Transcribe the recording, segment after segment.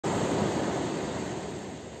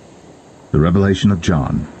The Revelation of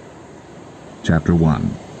John, Chapter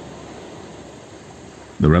 1.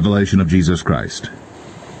 The revelation of Jesus Christ,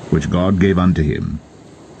 which God gave unto him,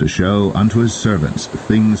 to show unto his servants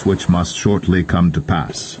things which must shortly come to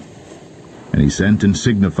pass. And he sent and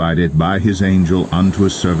signified it by his angel unto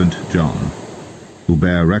his servant John, who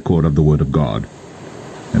bare record of the word of God,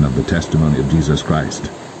 and of the testimony of Jesus Christ,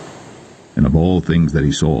 and of all things that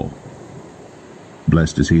he saw.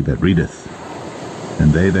 Blessed is he that readeth,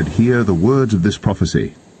 and they that hear the words of this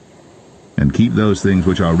prophecy, and keep those things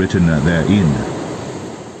which are written therein,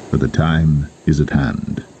 for the time is at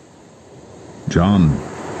hand. John,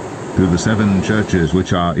 to the 7 churches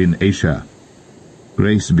which are in Asia,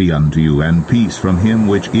 grace be unto you, and peace from him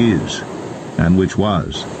which is, and which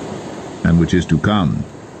was, and which is to come,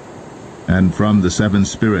 and from the 7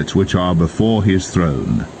 spirits which are before his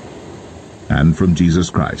throne, and from Jesus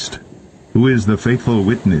Christ, who is the faithful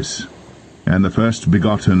witness, and the first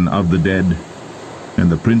begotten of the dead,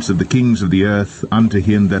 and the prince of the kings of the earth, unto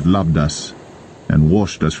him that loved us, and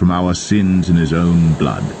washed us from our sins in his own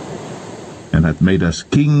blood, and hath made us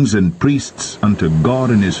kings and priests unto God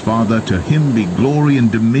and his Father. To him be glory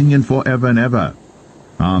and dominion for ever and ever.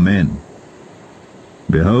 Amen.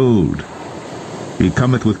 Behold, he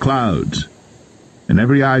cometh with clouds, and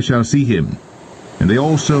every eye shall see him, and they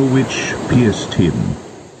also which pierced him.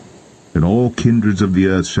 And all kindreds of the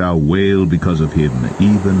earth shall wail because of him.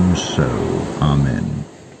 Even so. Amen.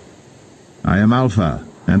 I am Alpha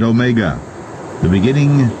and Omega, the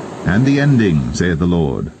beginning and the ending, saith the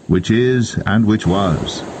Lord, which is, and which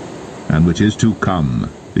was, and which is to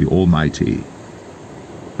come, the Almighty.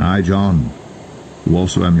 I, John, who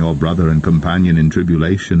also am your brother and companion in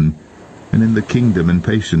tribulation, and in the kingdom and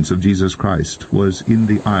patience of Jesus Christ, was in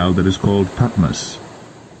the isle that is called Patmos,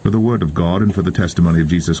 for the word of God and for the testimony of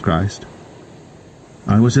Jesus Christ.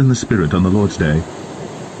 I was in the Spirit on the Lord's day,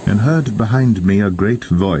 and heard behind me a great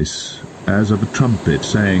voice, as of a trumpet,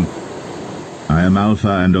 saying, I am Alpha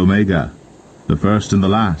and Omega, the first and the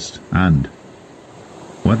last, and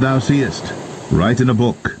what thou seest, write in a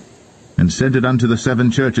book, and send it unto the 7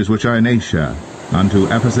 churches which are in Asia, unto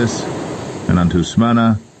Ephesus, and unto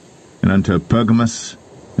Smyrna, and unto Pergamos,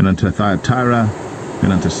 and unto Thyatira,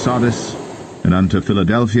 and unto Sardis, and unto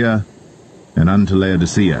Philadelphia, and unto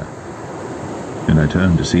Laodicea. And I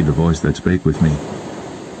turned to see the voice that spake with me.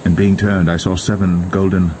 And being turned, I saw 7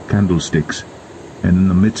 golden candlesticks, and in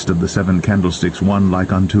the midst of the 7 candlesticks one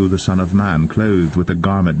like unto the Son of Man, clothed with a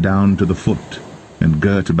garment down to the foot, and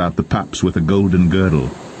girt about the paps with a golden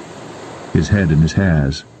girdle. His head and his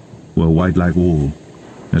hairs were white like wool,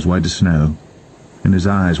 as white as snow, and his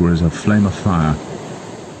eyes were as a flame of fire,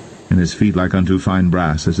 and his feet like unto fine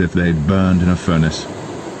brass, as if they had burned in a furnace,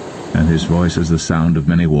 and his voice as the sound of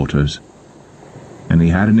many waters. And he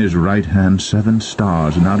had in his right hand 7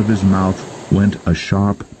 stars, and out of his mouth went a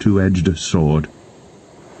sharp 2-edged sword.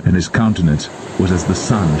 And his countenance was as the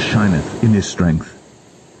sun shineth in his strength.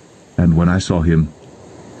 And when I saw him,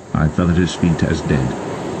 I fell at his feet as dead.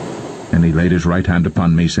 And he laid his right hand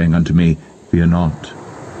upon me, saying unto me, Fear not,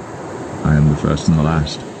 I am the first and the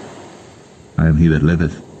last. I am he that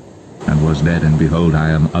liveth, and was dead, and behold, I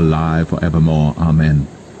am alive for evermore. Amen.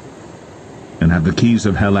 And have the keys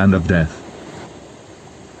of hell and of death.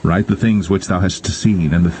 Write the things which thou hast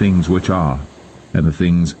seen, and the things which are, and the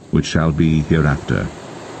things which shall be hereafter.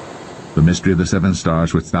 The mystery of the 7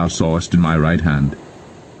 stars which thou sawest in my right hand,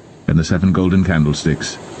 and the 7 golden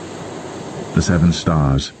candlesticks. The 7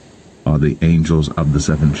 stars are the angels of the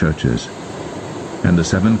 7 churches, and the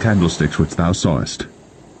 7 candlesticks which thou sawest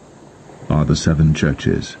are the 7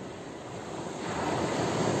 churches.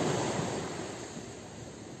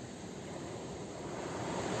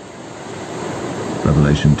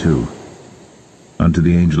 Revelation 2. Unto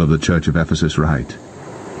the angel of the church of Ephesus write,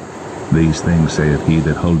 These things saith he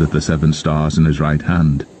that holdeth the 7 stars in his right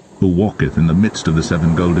hand, who walketh in the midst of the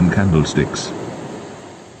 7 golden candlesticks.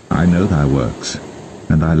 I know thy works,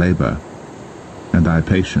 and thy labour, and thy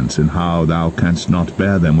patience, and how thou canst not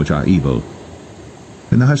bear them which are evil.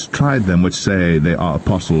 And thou hast tried them which say they are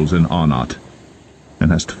apostles, and are not,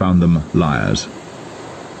 and hast found them liars.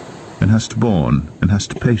 And hast borne, and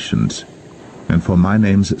hast patience, and for my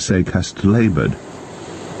name's sake hast laboured,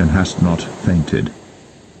 and hast not fainted.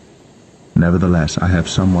 Nevertheless, I have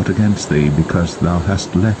somewhat against thee, because thou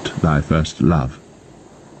hast left thy first love.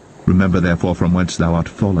 Remember therefore from whence thou art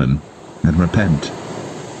fallen, and repent,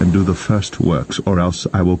 and do the first works, or else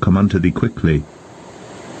I will come unto thee quickly,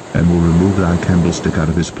 and will remove thy candlestick out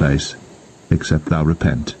of his place, except thou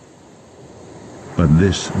repent. But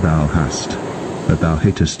this thou hast, that thou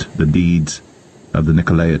hatest the deeds of the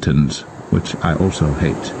Nicolaitans, which I also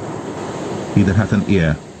hate. He that hath an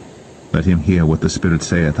ear, let him hear what the Spirit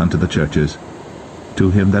saith unto the churches. To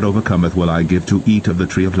him that overcometh will I give to eat of the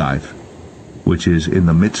tree of life, which is in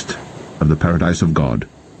the midst of the paradise of God.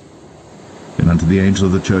 And unto the angel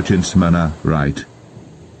of the church in Smyrna write,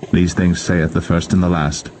 These things saith the first and the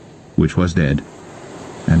last, which was dead,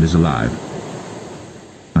 and is alive.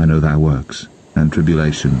 I know thy works, and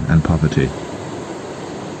tribulation, and poverty.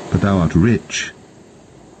 But thou art rich.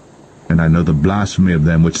 And I know the blasphemy of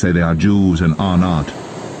them which say they are Jews, and are not,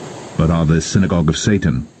 but are the synagogue of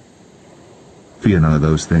Satan. Fear none of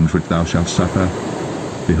those things which thou shalt suffer.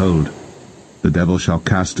 Behold, the devil shall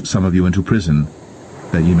cast some of you into prison,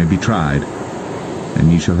 that ye may be tried,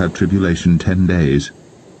 and ye shall have tribulation 10 days.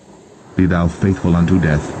 Be thou faithful unto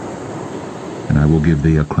death, and I will give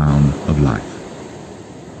thee a crown of life.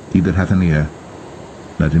 He that hath an ear,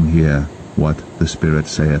 let him hear what the Spirit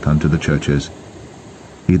saith unto the churches.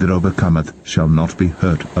 He that overcometh shall not be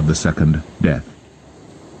hurt of the second death.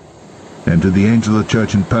 And to the angel of the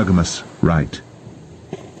church in Pergamos write,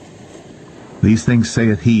 These things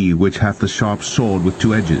saith he which hath the sharp sword with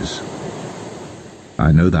 2 edges.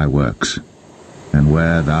 I know thy works, and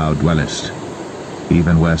where thou dwellest,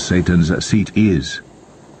 even where Satan's seat is.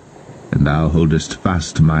 And thou holdest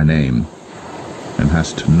fast my name, and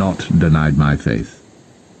hast not denied my faith,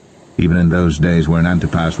 even in those days wherein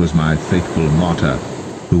Antipas was my faithful martyr,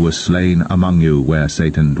 who was slain among you where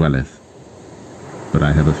Satan dwelleth. But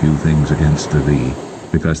I have a few things against thee,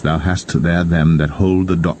 because thou hast there them that hold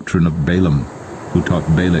the doctrine of Balaam, who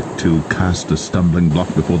taught Balak to cast a stumbling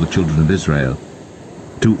block before the children of Israel,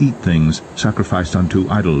 to eat things sacrificed unto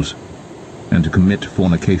idols, and to commit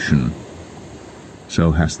fornication.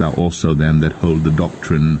 So hast thou also them that hold the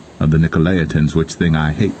doctrine of the Nicolaitans, which thing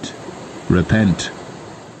I hate. Repent,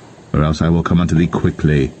 or else I will come unto thee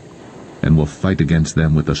quickly, and will fight against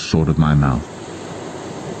them with the sword of my mouth.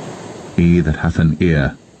 He that hath an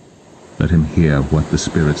ear, let him hear what the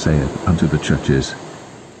Spirit saith unto the churches.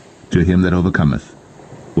 To him that overcometh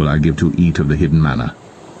will I give to eat of the hidden manna,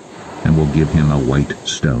 and will give him a white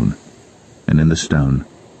stone, and in the stone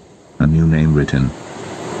a new name written,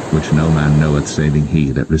 which no man knoweth saving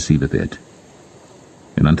he that receiveth it.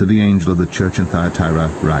 And unto the angel of the church in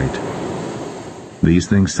Thyatira write, These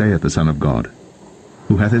things saith the Son of God,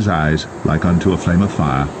 who hath his eyes like unto a flame of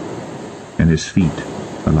fire, and his feet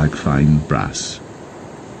are like fine brass.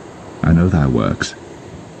 I know thy works,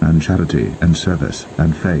 and charity, and service,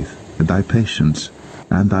 and faith, and thy patience,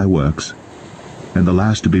 and thy works, and the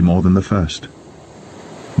last to be more than the first.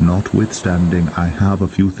 Notwithstanding I have a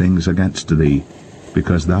few things against thee,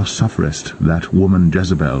 because thou sufferest that woman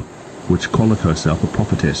Jezebel, which calleth herself a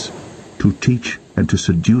prophetess, to teach and to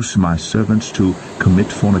seduce my servants to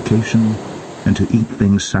commit fornication, and to eat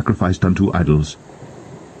things sacrificed unto idols.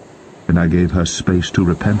 And I gave her space to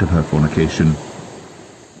repent of her fornication,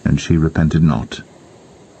 and she repented not.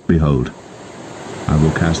 Behold, I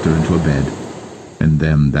will cast her into a bed, and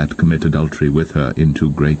them that commit adultery with her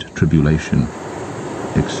into great tribulation,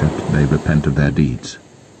 except they repent of their deeds.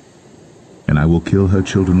 And I will kill her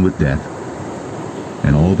children with death,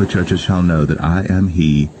 and all the churches shall know that I am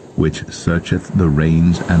he which searcheth the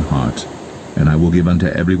reins and hearts, and I will give unto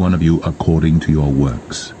every one of you according to your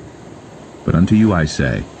works. But unto you I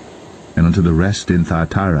say, and unto the rest in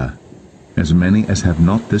Thyatira, as many as have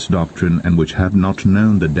not this doctrine, and which have not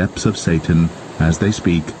known the depths of Satan, as they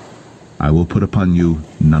speak, I will put upon you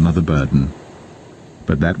none other burden.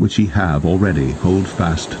 But that which ye have already hold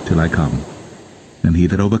fast till I come. And he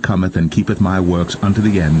that overcometh and keepeth my works unto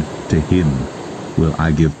the end, to him will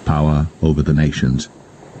I give power over the nations.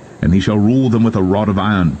 And he shall rule them with a rod of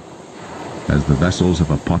iron. As the vessels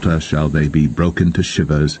of a potter shall they be broken to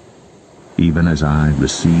shivers, even as I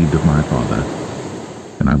received of my Father.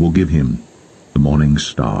 And I will give him the morning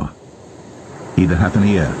star. He that hath an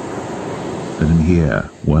ear, let him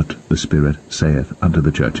hear what the Spirit saith unto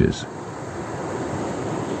the churches.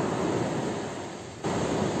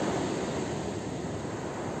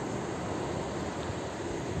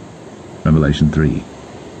 Revelation 3.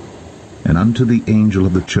 And unto the angel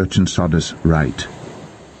of the church in Sardis write,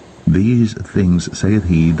 These things saith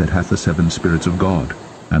he that hath the 7 spirits of God,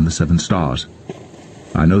 and the 7 stars.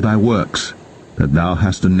 I know thy works, that thou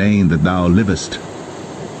hast a name that thou livest,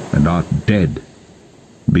 and art dead.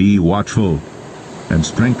 Be watchful, and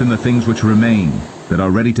strengthen the things which remain, that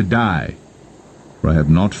are ready to die. For I have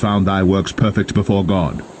not found thy works perfect before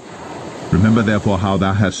God. Remember therefore how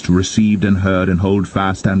thou hast received and heard, and hold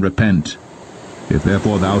fast and repent. If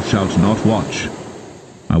therefore thou shalt not watch,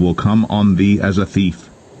 I will come on thee as a thief,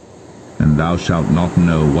 and thou shalt not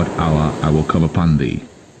know what hour I will come upon thee.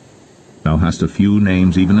 Thou hast a few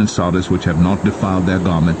names even in Sardis which have not defiled their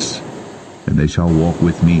garments, and they shall walk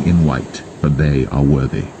with me in white, for they are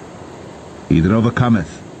worthy. He that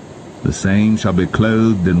overcometh, the same shall be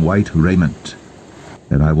clothed in white raiment,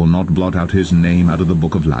 and I will not blot out his name out of the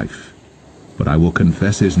book of life, but I will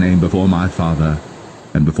confess his name before my Father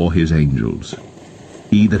and before his angels.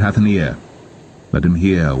 He that hath an ear, let him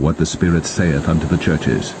hear what the Spirit saith unto the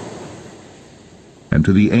churches. And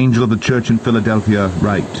to the angel of the church in Philadelphia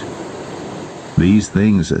write, These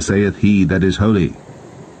things saith he that is holy,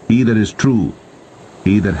 he that is true,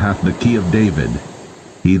 he that hath the key of David,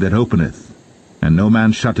 he that openeth, and no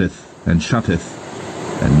man shutteth, and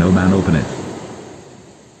shutteth, and no man openeth.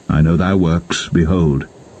 I know thy works, behold,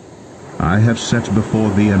 I have set before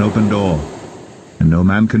thee an open door, and no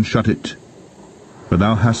man can shut it. For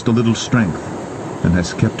thou hast a little strength, and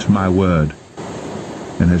hast kept my word,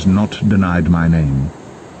 and hast not denied my name.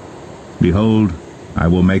 Behold, I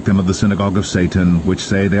will make them of the synagogue of Satan, which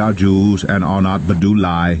say they are Jews, and are not, but do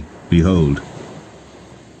lie. Behold,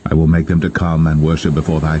 I will make them to come and worship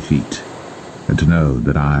before thy feet, and to know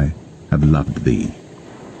that I have loved thee.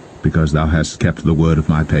 Because thou hast kept the word of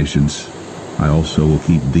my patience, I also will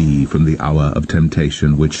keep thee from the hour of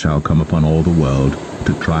temptation which shall come upon all the world,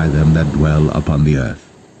 to try them that dwell upon the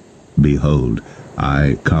earth. Behold,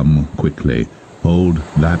 I come quickly. Hold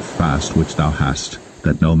that fast which thou hast,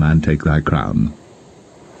 that no man take thy crown.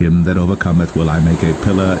 Him that overcometh will I make a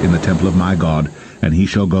pillar in the temple of my God, and he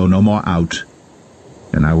shall go no more out.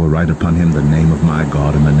 And I will write upon him the name of my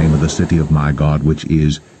God, and the name of the city of my God, which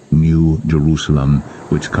is New Jerusalem,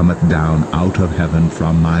 which cometh down out of heaven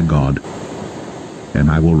from my God. And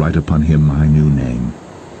I will write upon him my new name.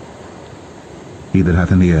 He that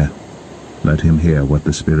hath an ear, let him hear what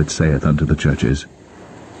the Spirit saith unto the churches.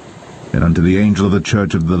 And unto the angel of the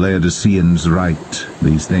church of the Laodiceans write,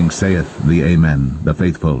 These things saith the Amen, the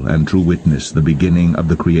faithful and true witness, the beginning of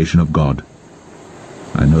the creation of God.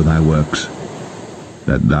 I know thy works,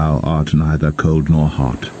 that thou art neither cold nor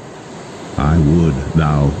hot. I would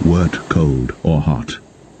thou wert cold or hot.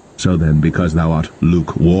 So then, because thou art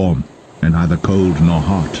lukewarm, and neither cold nor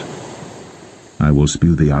hot, I will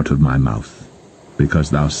spew thee out of my mouth. Because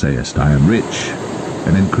thou sayest, I am rich,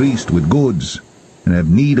 and increased with goods, and have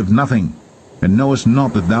need of nothing, and knowest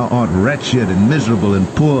not that thou art wretched, and miserable, and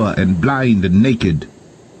poor, and blind, and naked.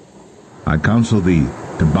 I counsel thee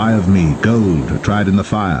to buy of me gold tried in the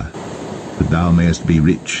fire, that thou mayest be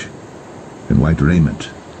rich, and white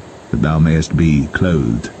raiment, that thou mayest be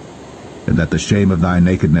clothed, and that the shame of thy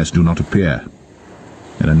nakedness do not appear,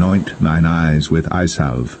 and anoint thine eyes with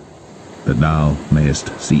eyesalve, that thou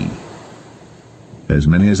mayest see. As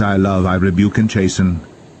many as I love I rebuke and chasten.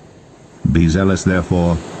 Be zealous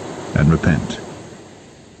therefore, and repent.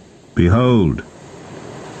 Behold,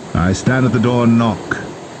 I stand at the door and knock.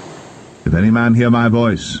 If any man hear my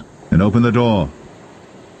voice, and open the door,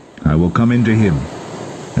 I will come into him,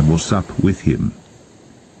 and will sup with him,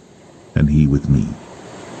 and he with me.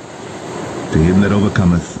 To him that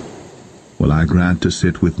overcometh will I grant to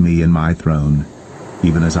sit with me in my throne,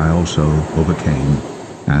 even as I also overcame,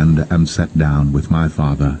 and am set down with my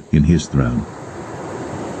Father in his throne.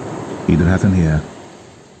 He that hath an ear,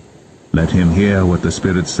 let him hear what the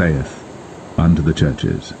Spirit saith unto the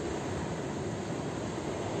churches.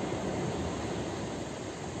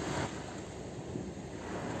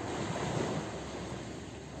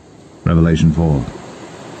 Revelation 4.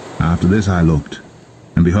 After this I looked,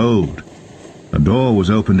 and behold, a door was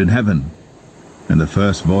opened in heaven, and the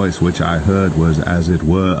first voice which I heard was as it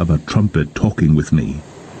were of a trumpet talking with me,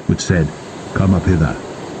 which said, Come up hither,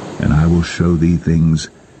 and I will show thee things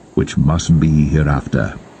which must be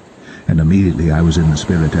hereafter. And immediately I was in the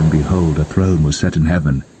Spirit, and behold, a throne was set in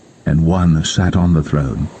heaven, and one sat on the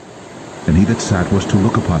throne. And he that sat was to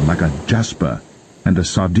look upon like a jasper and a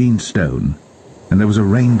sardine stone, and there was a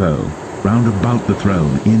rainbow round about the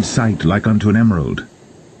throne, in sight like unto an emerald.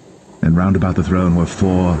 And round about the throne were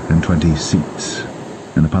 24 seats,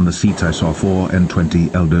 and upon the seats I saw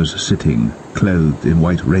 24 elders sitting, clothed in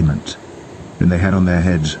white raiment, and they had on their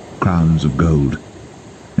heads crowns of gold.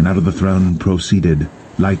 And out of the throne proceeded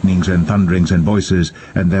lightnings and thunderings and voices,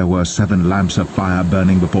 and there were 7 lamps of fire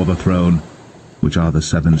burning before the throne, which are the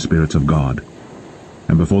 7 spirits of God.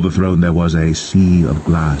 And before the throne there was a sea of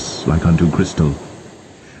glass like unto crystal.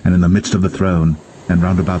 And in the midst of the throne, and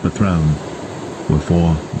round about the throne, were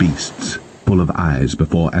 4 beasts, full of eyes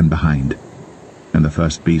before and behind. And the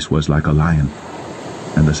first beast was like a lion,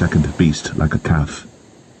 and the second beast like a calf,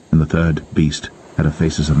 and the third beast had a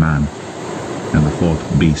face as a man, and the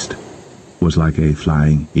 4th beast was like a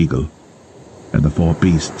flying eagle. And the 4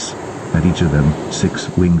 beasts had each of them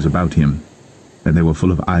 6 wings about him, and they were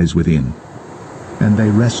full of eyes within. And they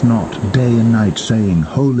rest not day and night, saying,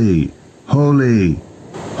 Holy, Holy,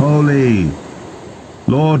 holy,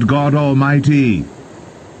 Lord God Almighty,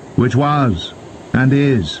 which was, and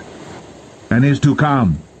is to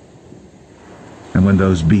come. And when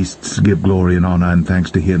those beasts give glory and honor and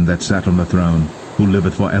thanks to him that sat on the throne, who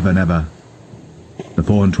liveth for ever and ever, the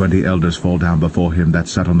 24 elders fall down before him that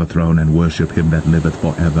sat on the throne, and worship him that liveth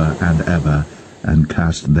for ever and ever, and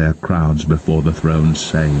cast their crowns before the throne,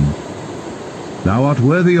 saying, Thou art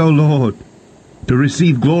worthy, O Lord, to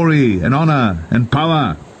receive glory and honor and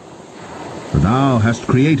power. For thou hast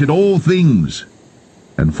created all things,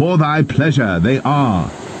 and for thy pleasure they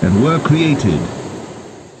are and were created.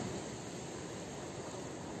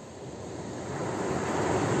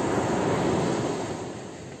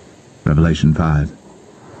 Revelation 5.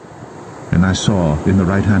 And I saw in the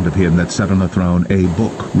right hand of him that sat on the throne a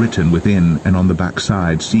book written within and on the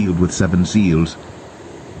backside, sealed with 7 seals.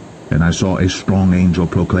 And I saw a strong angel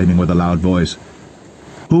proclaiming with a loud voice,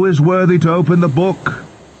 Who is worthy to open the book,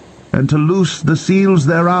 and to loose the seals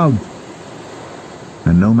thereof?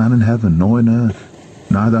 And no man in heaven, nor in earth,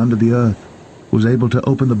 neither under the earth, was able to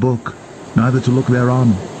open the book, neither to look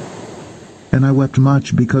thereon. And I wept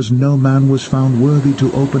much, because no man was found worthy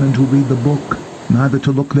to open and to read the book, neither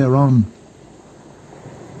to look thereon.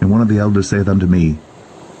 And one of the elders saith unto me,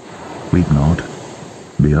 Weep not.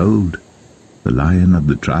 Behold, the Lion of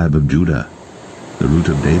the tribe of Judah, the root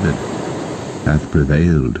of David, hath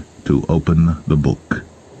prevailed to open the book,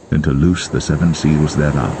 and to loose the 7 seals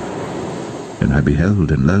thereof. And I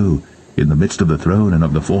beheld, and lo, in the midst of the throne and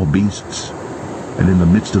of the 4 beasts, and in the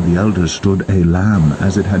midst of the elders stood a lamb,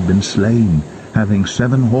 as it had been slain, having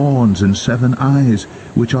 7 horns and 7 eyes,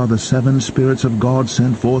 which are the 7 spirits of God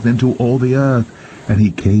sent forth into all the earth. And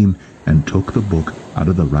he came and took the book out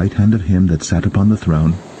of the right hand of him that sat upon the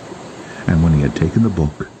throne. And when he had taken the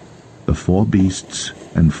book, the 4 beasts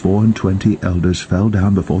and 24 elders fell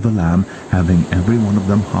down before the Lamb, having every one of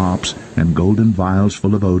them harps and golden vials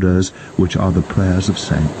full of odors, which are the prayers of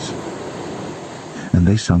saints. And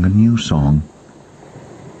they sung a new song,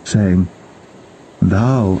 saying,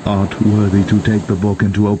 Thou art worthy to take the book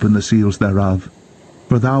and to open the seals thereof.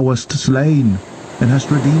 For thou wast slain, and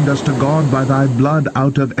hast redeemed us to God by thy blood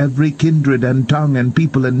out of every kindred and tongue and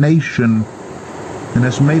people and nation, and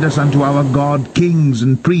hast made us unto our God kings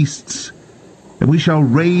and priests, and we shall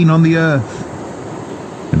reign on the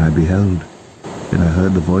earth. And I beheld, and I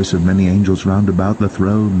heard the voice of many angels round about the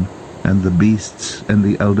throne, and the beasts and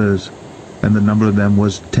the elders, and the number of them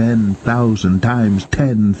was 10,000 times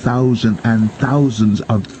 10,000 and thousands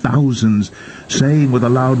of thousands, saying with a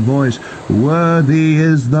loud voice, Worthy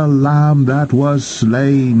is the Lamb that was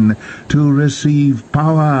slain, to receive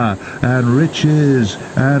power and riches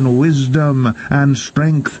and wisdom and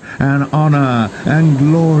strength and honor and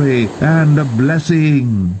glory and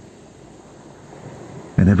blessing.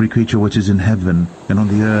 And every creature which is in heaven, and on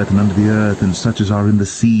the earth, and under the earth, and such as are in the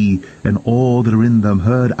sea, and all that are in them,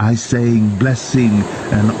 heard I saying, Blessing,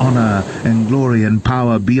 and honor, and glory, and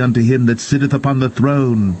power be unto him that sitteth upon the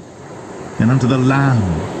throne, and unto the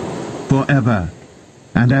Lamb, for ever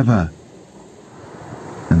and ever.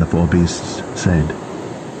 And the 4 beasts said,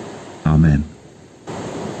 Amen.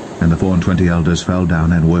 And the 24 elders fell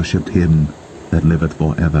down and worshipped him that liveth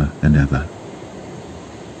for ever and ever.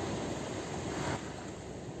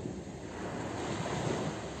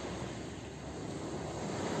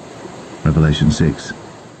 Revelation 6.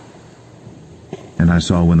 And I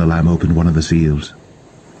saw when the Lamb opened one of the seals,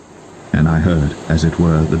 and I heard, as it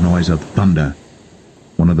were, the noise of thunder,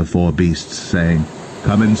 one of the 4 beasts saying,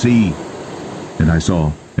 Come and see. And I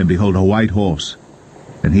saw, and behold, a white horse,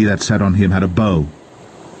 and he that sat on him had a bow,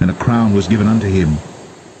 and a crown was given unto him.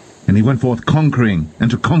 And he went forth conquering, and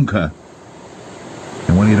to conquer.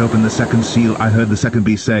 And when he had opened the 2nd seal, I heard the 2nd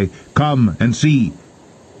beast say, Come and see.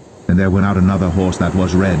 And there went out another horse that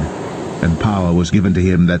was red, and power was given to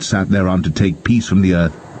him that sat thereon to take peace from the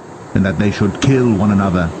earth, and that they should kill one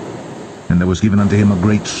another. And there was given unto him a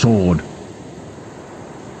great sword.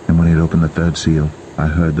 And when he had opened the 3rd seal, I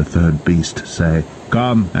heard the 3rd beast say,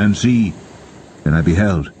 Come and see. And I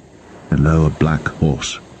beheld, and lo, a black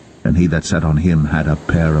horse, and he that sat on him had a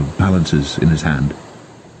pair of balances in his hand.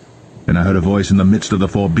 And I heard a voice in the midst of the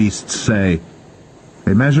 4 beasts say,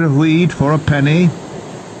 A measure of wheat for a penny,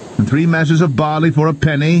 and 3 measures of barley for a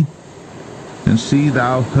penny, and see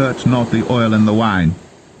thou hurt not the oil and the wine.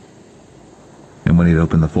 And when he had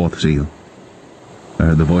opened the 4th seal, I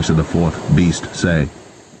heard the voice of the 4th beast say,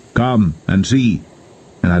 Come and see.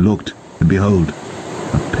 And I looked, and behold,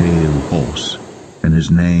 a pale horse, and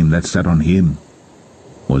his name that sat on him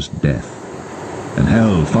was Death. And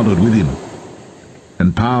hell followed with him.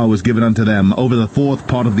 And power was given unto them over the 4th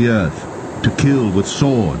part of the earth, to kill with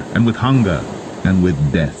sword, and with hunger, and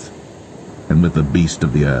with death, and with the beast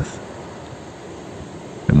of the earth.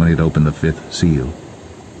 And when he had opened the fifth seal,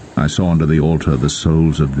 I saw under the altar the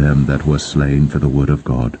souls of them that were slain for the word of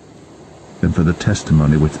God, and for the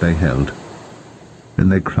testimony which they held.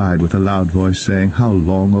 And they cried with a loud voice, saying, How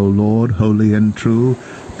long, O Lord, holy and true,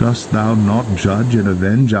 dost thou not judge and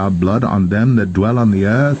avenge our blood on them that dwell on the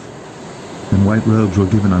earth? And white robes were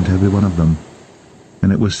given unto every one of them.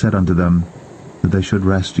 And it was said unto them that they should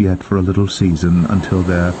rest yet for a little season, until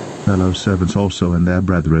their fellow servants also and their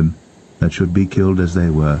brethren, that should be killed as they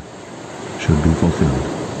were, should be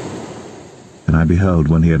fulfilled. And I beheld,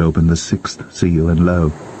 when he had opened the sixth seal, and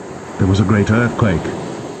lo, there was a great earthquake,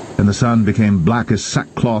 and the sun became black as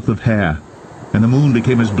sackcloth of hair, and the moon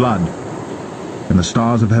became as blood, and the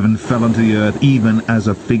stars of heaven fell unto the earth, even as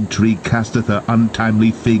a fig tree casteth her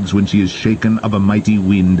untimely figs when she is shaken of a mighty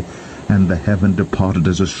wind. And the heaven departed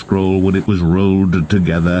as a scroll when it was rolled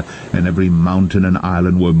together, and every mountain and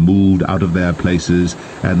island were moved out of their places,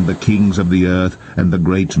 and the kings of the earth, and the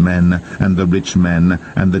great men, and the rich men,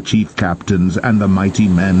 and the chief captains, and the mighty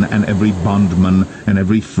men, and every bondman, and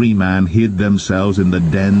every freeman hid themselves in the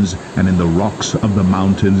dens and in the rocks of the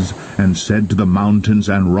mountains, and said to the mountains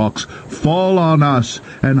and rocks, Fall on us,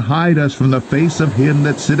 and hide us from the face of him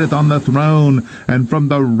that sitteth on the throne, and from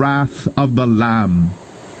the wrath of the Lamb.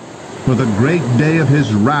 For the great day of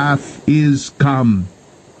his wrath is come,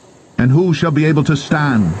 and who shall be able to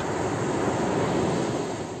stand?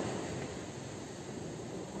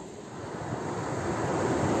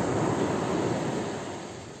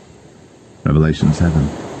 Revelation 7.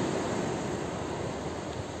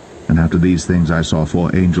 And after these things I saw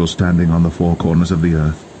 4 angels standing on the 4 corners of the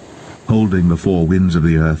earth, holding the 4 winds of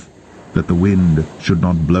the earth, that the wind should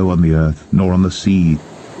not blow on the earth, nor on the sea,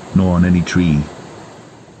 nor on any tree.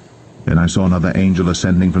 And I saw another angel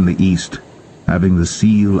ascending from the east, having the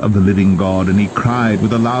seal of the living God, and he cried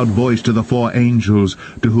with a loud voice to the 4 angels,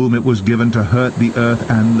 to whom it was given to hurt the earth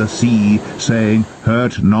and the sea, saying,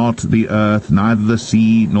 Hurt not the earth, neither the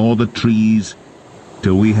sea, nor the trees,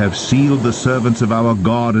 till we have sealed the servants of our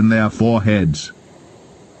God in their foreheads.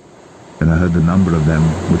 And I heard the number of them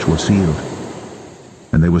which were sealed,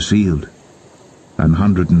 and they were sealed,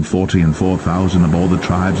 144,000 of all the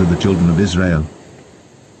tribes of the children of Israel.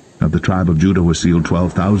 Of the tribe of Judah were sealed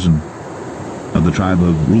 12,000. Of the tribe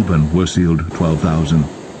of Reuben were sealed 12,000.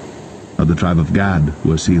 Of the tribe of Gad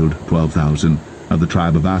were sealed 12,000. Of the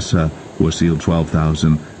tribe of Asher were sealed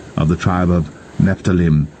 12,000. Of the tribe of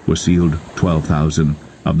Nephthalim were sealed 12,000.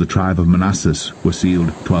 Of the tribe of Manasseh were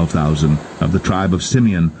sealed 12,000. Of the tribe of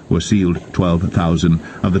Simeon were sealed 12,000.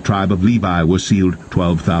 Of the tribe of Levi were sealed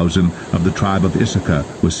 12,000. Of the tribe of Issachar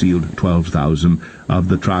were sealed 12,000. Of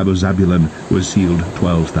the tribe of Zabulon were sealed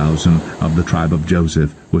 12,000. Of the tribe of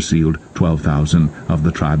Joseph were sealed 12,000. Of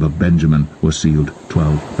the tribe of Benjamin were sealed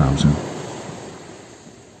 12,000.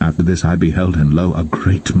 After this I beheld, and lo, a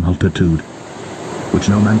great multitude, which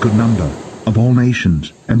no man could number, of all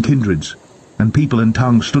nations and kindreds, and people and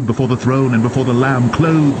tongues, stood before the throne and before the Lamb,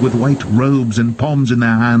 clothed with white robes and palms in their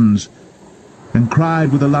hands, and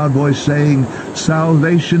cried with a loud voice, saying,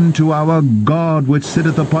 Salvation to our God, which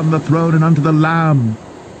sitteth upon the throne, and unto the Lamb.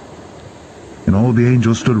 And all the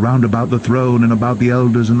angels stood round about the throne, and about the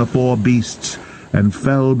elders and the 4 beasts, and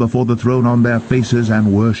fell before the throne on their faces,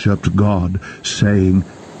 and worshipped God, saying,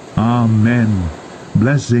 Amen.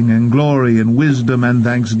 Blessing and glory and wisdom and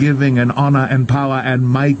thanksgiving and honor and power and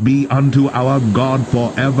might be unto our God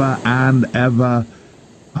forever and ever.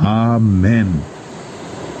 Amen.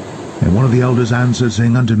 And one of the elders answered,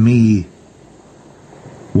 saying unto me,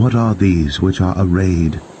 What are these which are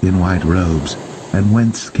arrayed in white robes, and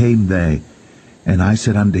whence came they? And I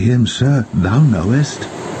said unto him, Sir, thou knowest.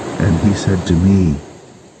 And he said to me,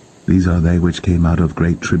 These are they which came out of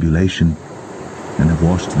great tribulation, and have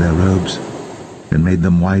washed their robes, and made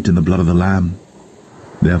them white in the blood of the Lamb.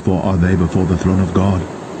 Therefore are they before the throne of God,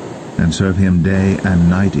 and serve him day and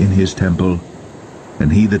night in his temple.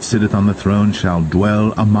 And he that sitteth on the throne shall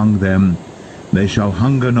dwell among them. They shall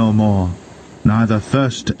hunger no more, neither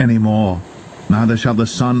thirst any more, neither shall the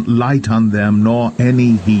sun light on them, nor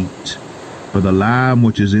any heat. For the Lamb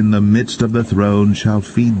which is in the midst of the throne shall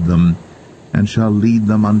feed them, and shall lead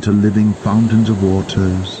them unto living fountains of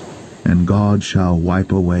waters, and God shall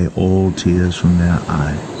wipe away all tears from their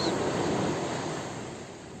eyes.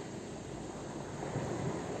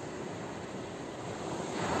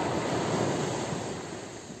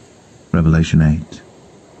 Revelation 8.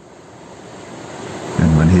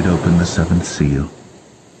 And when he had opened the 7th seal,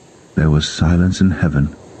 there was silence in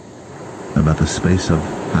heaven about the space of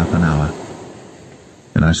half an hour.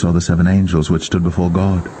 And I saw the 7 angels which stood before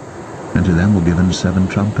God, and to them were given 7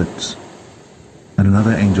 trumpets. And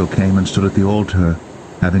another angel came and stood at the altar,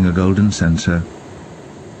 having a golden censer.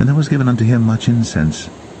 And there was given unto him much incense,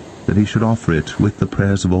 that he should offer it with the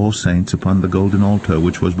prayers of all saints upon the golden altar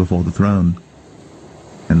which was before the throne.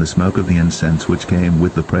 And the smoke of the incense which came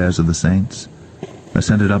with the prayers of the saints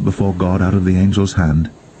ascended up before God out of the angel's hand.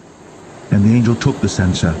 And the angel took the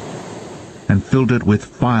censer, and filled it with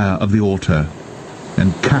fire of the altar,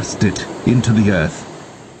 and cast it into the earth.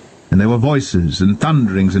 And there were voices, and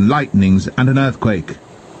thunderings, and lightnings, and an earthquake.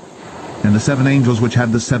 And the 7 angels which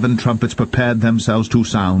had the 7 trumpets prepared themselves to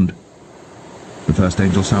sound. The first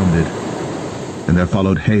angel sounded, and there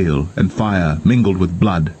followed hail and fire mingled with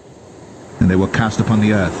blood, and they were cast upon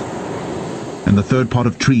the earth. And the 3rd part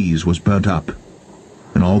of trees was burnt up,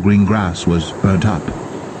 and all green grass was burnt up.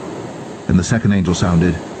 And the 2nd angel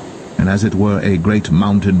sounded, and as it were a great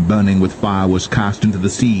mountain burning with fire was cast into the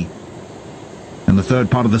sea. And the 3rd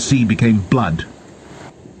part of the sea became blood.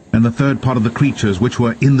 And the 3rd part of the creatures which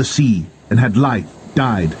were in the sea and had life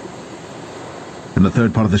died. And the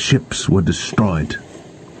 3rd part of the ships were destroyed.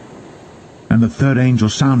 And the 3rd angel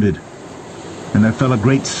sounded, and there fell a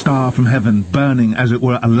great star from heaven, burning as it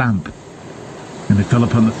were a lamp. And it fell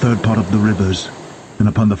upon the 3rd part of the rivers, and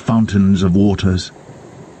upon the fountains of waters.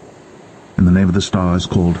 And the name of the star is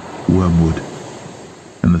called Wormwood.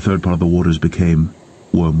 And the 3rd part of the waters became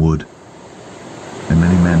wormwood. And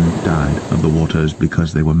many men died of the waters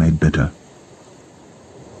because they were made bitter.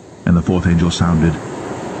 And the 4th angel sounded,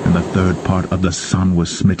 and the 3rd part of the sun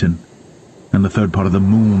was smitten, and the 3rd part of the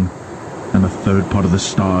moon, and the 3rd part of the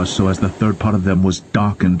stars, so as the 3rd part of them was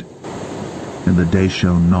darkened. And the day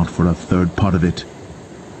shone not for a 3rd part of it,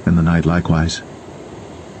 and the night likewise.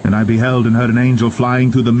 And I beheld and heard an angel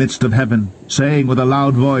flying through the midst of heaven, saying with a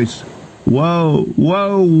loud voice, Woe,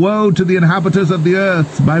 woe, woe to the inhabitants of the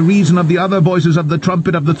earth, by reason of the other voices of the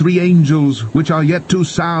trumpet of the 3 angels, which are yet to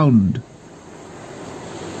sound.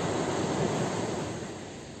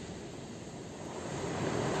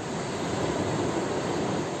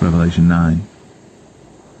 Revelation 9.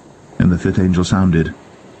 And the 5th angel sounded,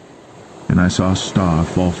 and I saw a star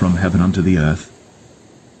fall from heaven unto the earth,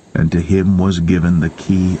 and to him was given the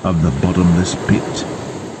key of the bottomless pit.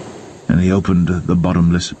 And he opened the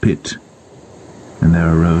bottomless pit, and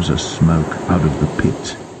there arose a smoke out of the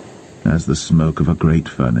pit, as the smoke of a great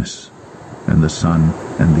furnace. And the sun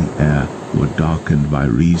and the air were darkened by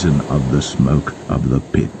reason of the smoke of the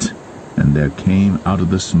pit. And there came out of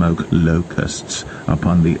the smoke locusts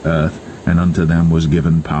upon the earth, and unto them was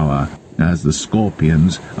given power, as the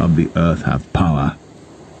scorpions of the earth have power.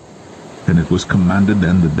 And it was commanded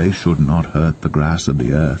then that they should not hurt the grass of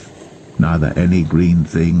the earth, neither any green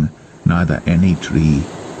thing, neither any tree,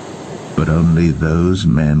 but only those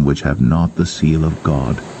men which have not the seal of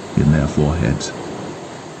God in their foreheads.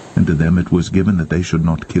 And to them it was given that they should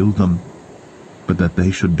not kill them, but that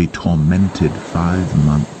they should be tormented 5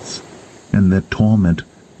 months. And their torment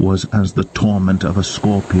was as the torment of a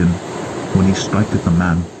scorpion when he striketh a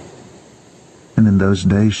man. And in those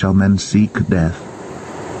days shall men seek death,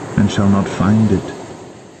 and shall not find it,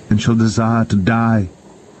 and shall desire to die,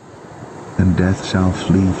 and death shall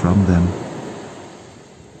flee from them.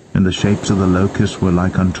 And the shapes of the locusts were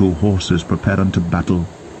like unto horses prepared unto battle,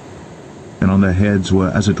 and on their heads were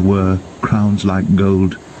as it were crowns like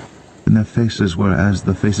gold, and their faces were as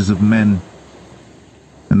the faces of men,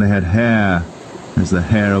 and they had hair as the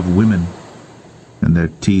hair of women, and their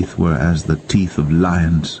teeth were as the teeth of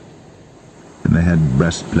lions, and they had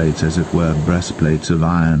breastplates as it were breastplates of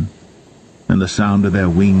iron, and the sound of their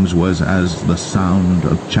wings was as the sound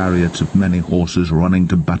of chariots of many horses running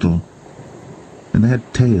to battle. And they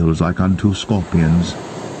had tails like unto scorpions,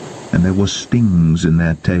 and there were stings in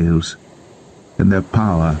their tails, and their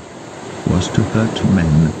power was to hurt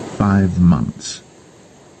men 5 months.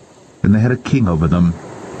 And they had a king over them,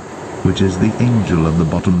 which is the angel of the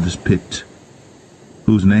bottomless pit,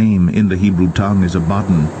 whose name in the Hebrew tongue is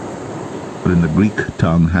Abaddon, but in the Greek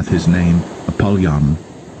tongue hath his name Apollyon.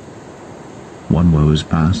 1 woe is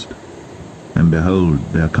past, and behold,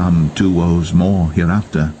 there come 2 woes more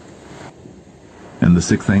hereafter. And the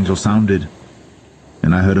 6th angel sounded,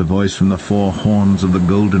 and I heard a voice from the 4 horns of the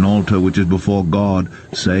golden altar which is before God,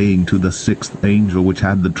 saying to the 6th angel which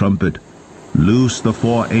had the trumpet, Loose the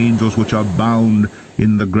 4 angels which are bound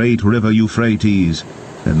in the great river Euphrates.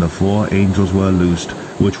 And the 4 angels were loosed,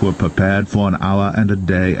 which were prepared for an hour and a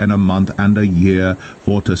day and a month and a year,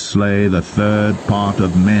 for to slay the 3rd part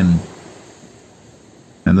of men.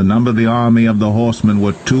 And the number of the army of the horsemen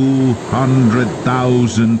were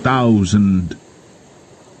 200,000,000.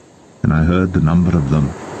 And I heard the number of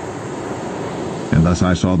them. And thus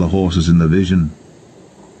I saw the horses in the vision.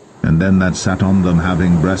 and them that sat on them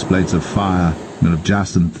having breastplates of fire, and of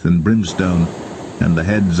jacinth and brimstone, and the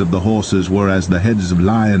heads of the horses were as the heads of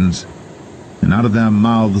lions, and out of their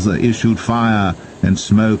mouths issued fire, and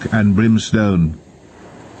smoke, and brimstone.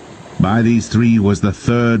 By these three was the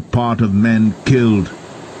third part of men killed,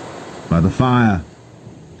 by the fire,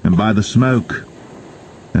 and by the smoke,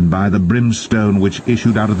 and by the brimstone which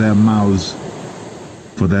issued out of their mouths.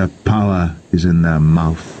 For their power is in their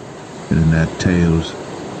mouth, and in their tails,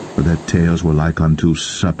 for their tails were like unto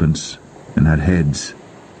serpents, and had heads,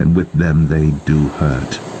 and with them they do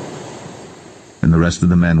hurt. And the rest of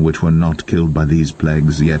the men which were not killed by these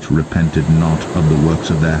plagues yet repented not of the works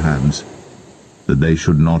of their hands, that they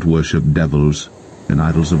should not worship devils, and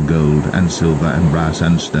idols of gold, and silver, and brass,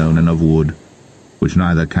 and stone, and of wood, which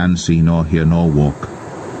neither can see, nor hear, nor walk.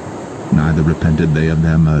 Neither repented they of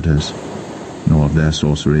their murders, nor of their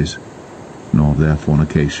sorceries, nor of their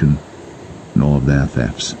fornication, nor of their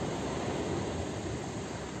thefts.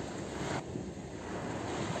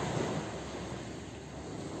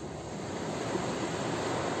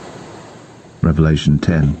 Revelation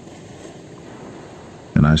 10.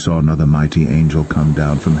 And I saw another mighty angel come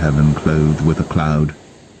down from heaven, clothed with a cloud,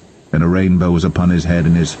 and a rainbow was upon his head,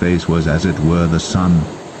 and his face was as it were the sun,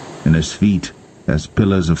 and his feet as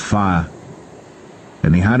pillars of fire.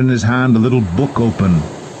 And he had in his hand a little book open,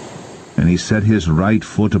 and he set his right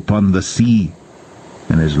foot upon the sea,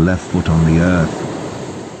 and his left foot on the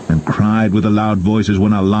earth, and cried with a loud voice as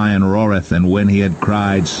when a lion roareth. And when he had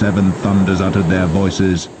cried, 7 thunders uttered their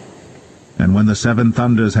voices. And when the 7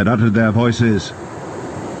 thunders had uttered their voices,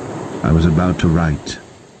 I was about to write.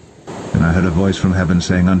 And I heard a voice from heaven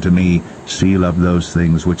saying unto me, Seal up those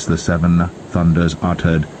things which the 7 thunders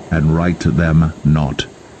uttered, and write them not.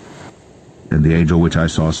 And the angel which I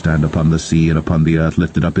saw stand upon the sea and upon the earth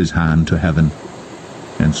lifted up his hand to heaven,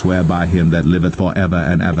 and sware by him that liveth for ever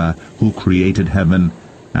and ever, who created heaven,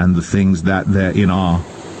 and the things that therein are,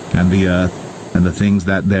 and the earth, and the things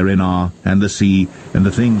that therein are, and the sea, and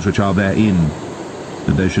the things which are therein,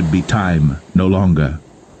 that there should be time no longer.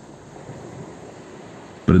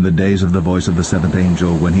 But in the days of the voice of the 7th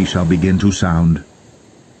angel, when he shall begin to sound,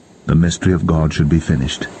 the mystery of God should be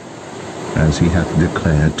finished, as he hath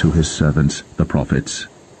declared to his servants the prophets.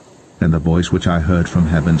 And the voice which I heard from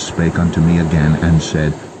heaven spake unto me again, and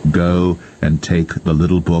said, Go and take the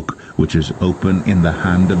little book which is open in the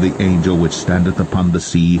hand of the angel which standeth upon the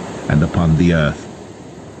sea and upon the earth.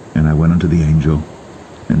 And I went unto the angel,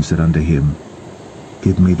 and said unto him,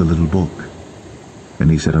 Give me the little book. And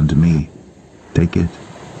he said unto me, Take it,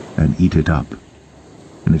 and eat it up,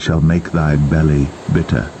 and it shall make thy belly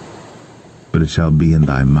bitter, but it shall be in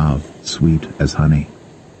thy mouth sweet as honey.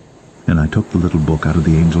 And I took the little book out of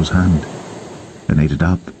the angel's hand, and ate it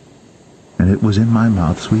up, and it was in my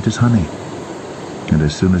mouth sweet as honey. And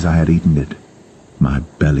as soon as I had eaten it, my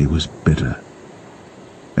belly was bitter.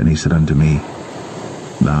 And he said unto me,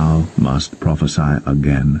 Thou must prophesy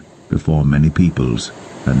again before many peoples,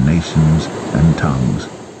 and nations, and tongues,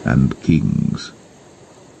 and kings.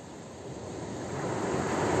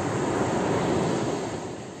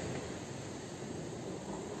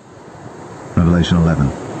 Revelation 11.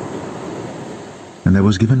 And there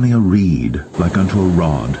was given me a reed like unto a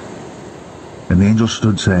rod. And the angel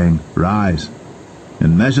stood, saying, Rise,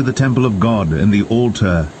 and measure the temple of God, and the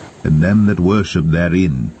altar, and them that worship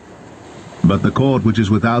therein. But the court which is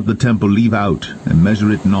without the temple leave out, and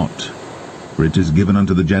measure it not, for it is given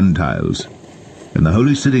unto the Gentiles. And the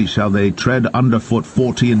holy city shall they tread under foot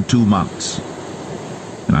 42 months.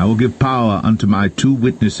 And I will give power unto my 2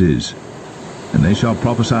 witnesses, and they shall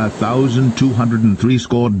prophesy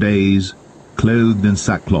 1,260 days, clothed in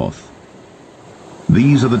sackcloth.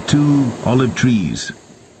 These are the 2 olive trees,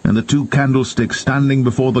 and the 2 candlesticks standing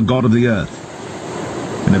before the God of the earth.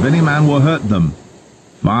 And if any man will hurt them,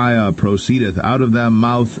 fire proceedeth out of their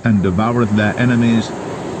mouth, and devoureth their enemies.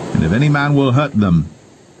 And if any man will hurt them,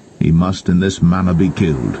 he must in this manner be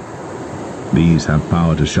killed. These have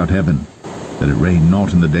power to shut heaven, that it rain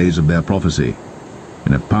not in the days of their prophecy,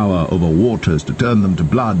 and have power over waters to turn them to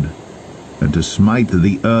blood, and to smite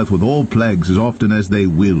the earth with all plagues as often as they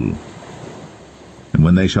will. And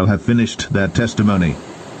when they shall have finished their testimony,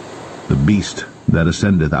 the beast that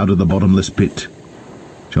ascendeth out of the bottomless pit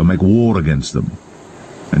shall make war against them,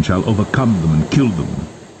 and shall overcome them and kill them.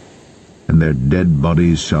 And their dead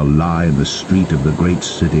bodies shall lie in the street of the great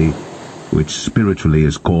city, which spiritually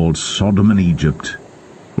is called Sodom and Egypt,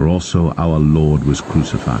 where also our Lord was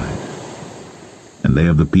crucified. And they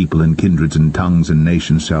of the people and kindreds and tongues and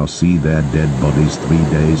nations shall see their dead bodies 3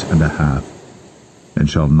 days and a half, and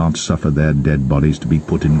shall not suffer their dead bodies to be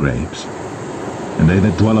put in graves. And they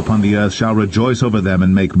that dwell upon the earth shall rejoice over them,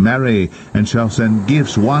 and make merry, and shall send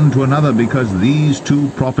gifts one to another, because these 2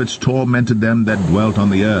 prophets tormented them that dwelt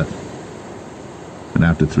on the earth. And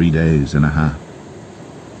after 3 days and a half,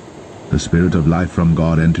 the Spirit of life from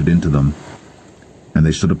God entered into them, and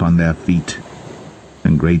they stood upon their feet,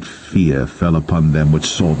 and great fear fell upon them which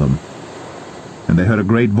saw them. And they heard a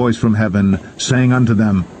great voice from heaven, saying unto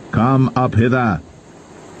them, Come up hither.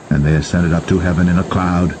 And they ascended up to heaven in a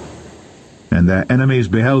cloud, and their enemies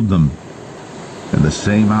beheld them. And the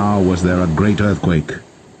same hour was there a great earthquake,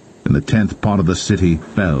 and the 10th part of the city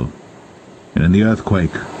fell. And in the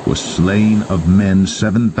earthquake was slain of men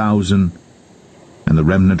 7,000, and the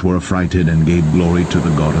remnant were affrighted, and gave glory to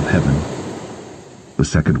the God of heaven. The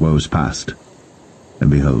second woe is past,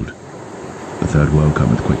 and behold, the third woe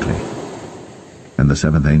cometh quickly. And the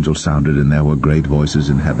 7th angel sounded, and there were great voices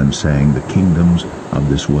in heaven, saying, The kingdoms of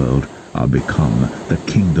this world are become the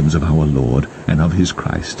kingdoms of our Lord and of his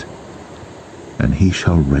Christ, and he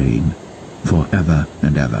shall reign for ever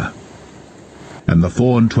and ever. And the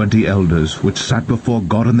 24 elders which sat before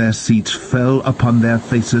God in their seats fell upon their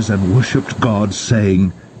faces and worshipped God,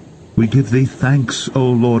 saying, We give thee thanks,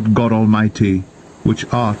 O Lord God Almighty, which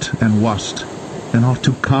art and wast, and art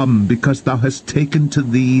to come, because thou hast taken to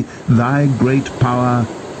thee thy great power,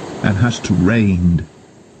 and hast reigned.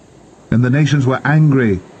 And the nations were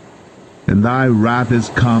angry, and thy wrath is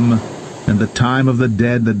come, and the time of the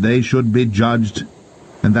dead, that they should be judged,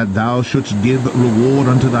 and that thou shouldst give reward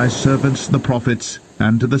unto thy servants the prophets,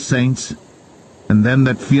 and to the saints, and them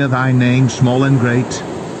that fear thy name, small and great,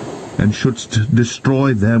 and shouldst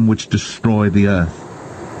destroy them which destroy the earth.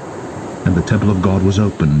 And the temple of God was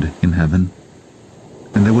opened in heaven,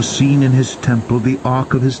 and there was seen in his temple the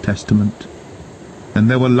ark of his testament. And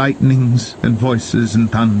there were lightnings, and voices,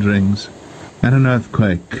 and thunderings, and an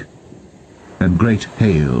earthquake, and great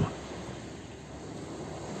hail.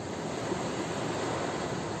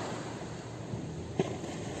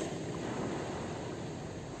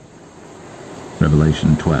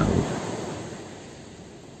 Revelation 12.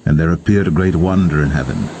 And there appeared a great wonder in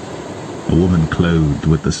heaven, a woman clothed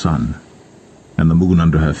with the sun, and the moon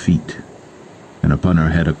under her feet, and upon her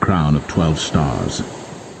head a crown of 12 stars.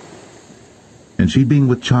 And she, being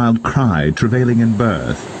with child, cried, travailing in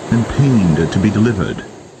birth, and pained to be delivered.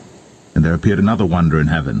 And there appeared another wonder in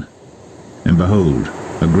heaven, and behold,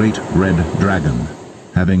 a great red dragon,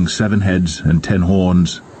 having 7 heads and 10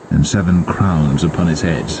 horns, and 7 crowns upon his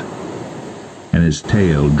heads. And his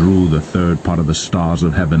tail drew the 3rd part of the stars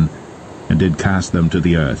of heaven, and did cast them to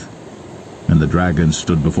the earth. And the dragon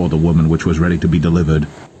stood before the woman which was ready to be delivered,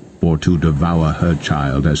 for to devour her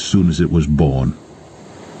child as soon as it was born.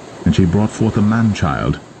 And she brought forth a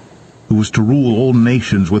man-child, who was to rule all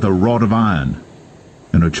nations with a rod of iron.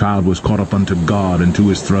 And her child was caught up unto God and to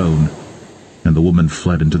his throne. And the woman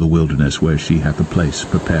fled into the wilderness, where she hath a place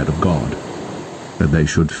prepared of God, that they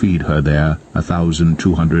should feed her there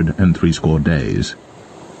 1,260 days.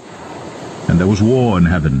 And there was war in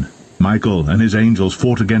heaven. Michael and his angels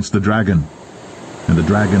fought against the dragon. And the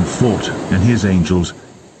dragon fought and his angels,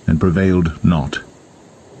 and prevailed not.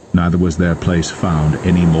 Neither was their place found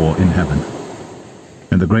any more in heaven.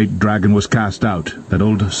 And the great dragon was cast out, that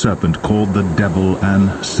old serpent called the devil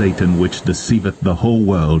and Satan, which deceiveth the whole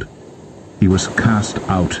world. He was cast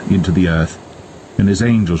out into the earth, and his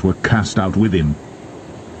angels were cast out with him.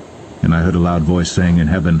 And I heard a loud voice saying in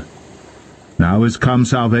heaven, Now is come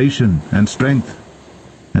salvation and strength,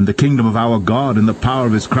 and the kingdom of our God, and the power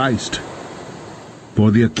of his Christ. For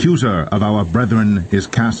the accuser of our brethren is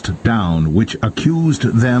cast down, which accused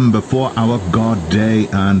them before our God day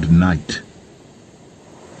and night.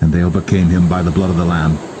 And they overcame him by the blood of the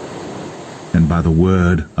Lamb, and by the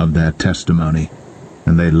word of their testimony,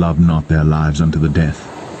 and they loved not their lives unto the death.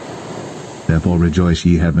 Therefore rejoice,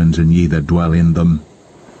 ye heavens, and ye that dwell in them.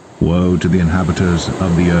 Woe to the inhabitants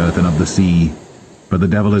of the earth and of the sea, for the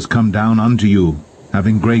devil is come down unto you,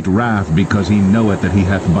 having great wrath, because he knoweth that he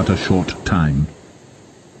hath but a short time.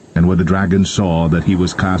 And when the dragon saw that he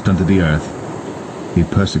was cast unto the earth, he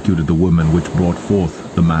persecuted the woman which brought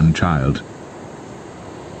forth the man-child.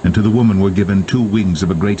 And to the woman were given 2 wings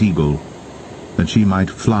of a great eagle, that she might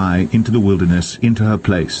fly into the wilderness, into her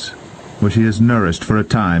place, where she is nourished for a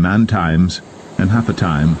time and times, and half a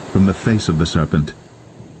time, from the face of the serpent.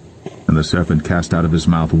 And the serpent cast out of his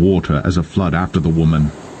mouth water as a flood after the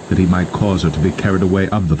woman, that he might cause her to be carried away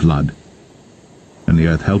of the flood. And the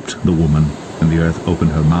earth helped the woman, and the earth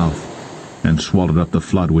opened her mouth, and swallowed up the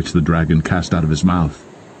flood which the dragon cast out of his mouth.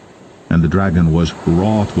 And the dragon was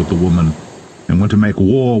wroth with the woman, and went to make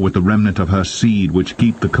war with the remnant of her seed, which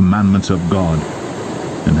keep the commandments of God,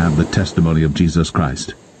 and have the testimony of Jesus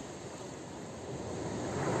Christ.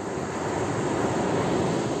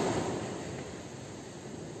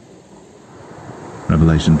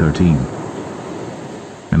 Revelation 13.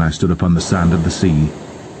 And I stood upon the sand of the sea,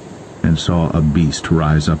 and saw a beast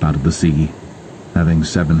rise up out of the sea, having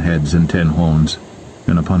 7 heads and 10 horns,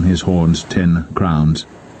 and upon his horns 10 crowns,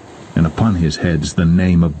 and upon his heads the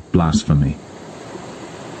name of blasphemy.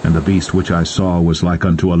 And the beast which I saw was like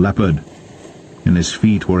unto a leopard, and his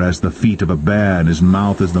feet were as the feet of a bear, and his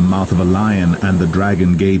mouth as the mouth of a lion, and the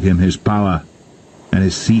dragon gave him his power, and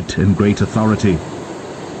his seat and great authority.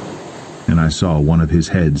 And I saw one of his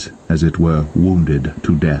heads as it were wounded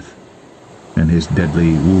to death, and his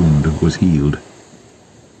deadly wound was healed.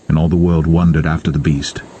 And all the world wondered after the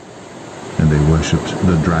beast, and they worshipped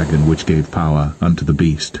the dragon which gave power unto the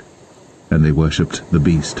beast. And they worshipped the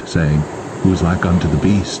beast, saying, Who is like unto the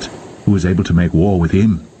beast? Who is able to make war with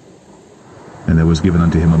him? And there was given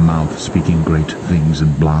unto him a mouth speaking great things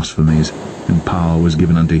and blasphemies, and power was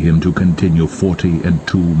given unto him to continue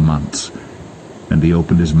 42 months. And he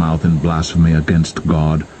opened his mouth in blasphemy against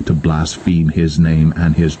God, to blaspheme his name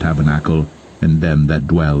and his tabernacle, and them that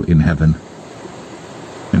dwell in heaven.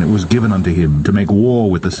 And it was given unto him to make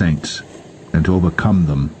war with the saints, and to overcome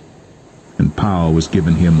them. And power was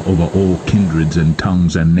given him over all kindreds and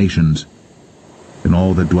tongues and nations. And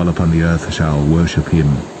all that dwell upon the earth shall worship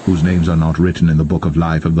him, whose names are not written in the book of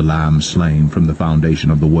life of the Lamb slain from the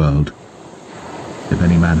foundation of the world. If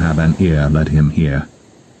any man have an ear, let him hear.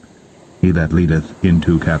 He that leadeth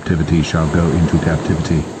into captivity shall go into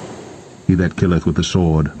captivity. He that killeth with the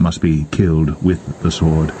sword must be killed with the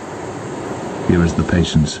sword. Here is the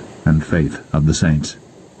patience and faith of the saints.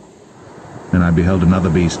 And I beheld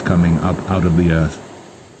another beast coming up out of the earth,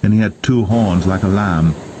 and he had 2 horns like a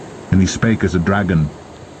lamb, and he spake as a dragon.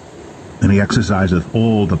 And he exerciseth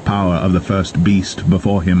all the power of the first beast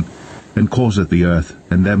before him, and causeth the earth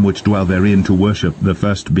and them which dwell therein to worship the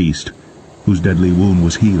first beast, whose deadly wound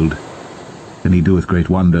was healed. And he doeth great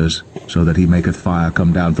wonders, so that he maketh fire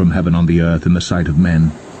come down from heaven on the earth in the sight of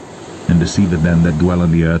men, and deceiveth them that dwell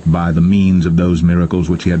on the earth by the means of those miracles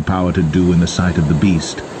which he had power to do in the sight of the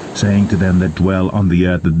beast, saying to them that dwell on the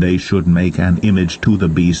earth that they should make an image to the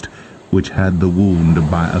beast, which had the wound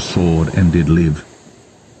by a sword, and did live.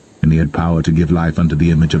 And he had power to give life unto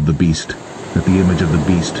the image of the beast, that the image of the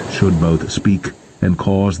beast should both speak, and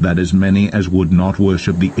cause that as many as would not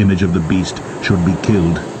worship the image of the beast should be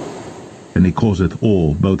killed. And he causeth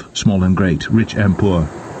all, both small and great, rich and poor,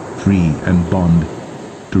 free and bond,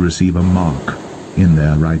 to receive a mark in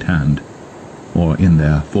their right hand, or in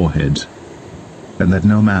their foreheads, and that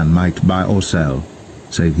no man might buy or sell,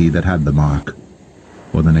 save he that had the mark,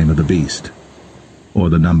 or the name of the beast, or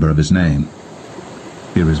the number of his name.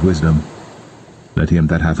 Here is wisdom. Let him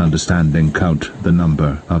that hath understanding count the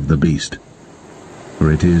number of the beast, for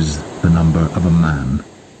it is the number of a man,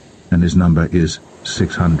 and his number is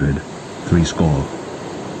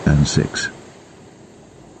 666.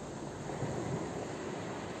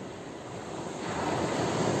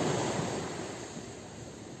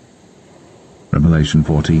 Revelation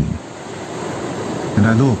 14. And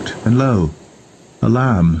I looked, and lo, a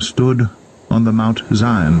Lamb stood on the Mount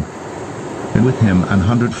Zion, and with him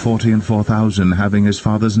 144,000, having his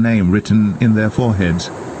Father's name written in their foreheads.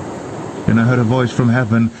 And I heard a voice from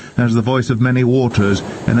heaven, as the voice of many waters,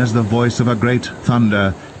 and as the voice of a great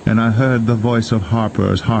thunder. And I heard the voice of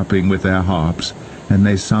harpers harping with their harps, and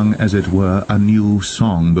they sung as it were a new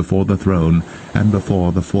song before the throne, and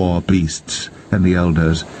before the 4 beasts and the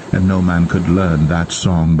elders, and no man could learn that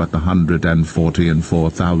song but the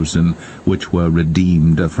 144,000 which were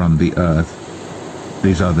redeemed from the earth.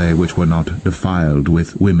 These are they which were not defiled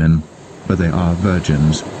with women, but they are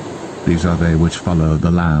virgins. These are they which follow the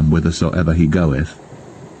Lamb whithersoever he goeth.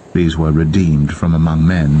 These were redeemed from among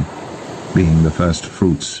men, being the first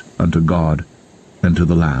fruits unto God and to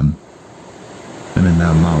the Lamb. And in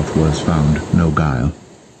their mouth was found no guile,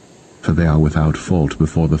 for they are without fault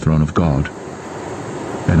before the throne of God.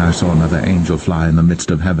 And I saw another angel fly in the midst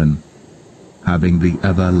of heaven, having the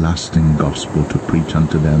everlasting gospel to preach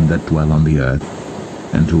unto them that dwell on the earth,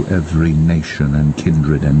 and to every nation and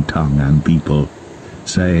kindred and tongue and people,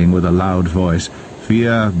 saying with a loud voice,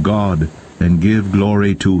 Fear God, and give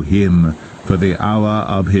glory to him, for the hour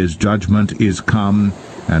of his judgment is come,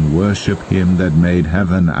 and worship him that made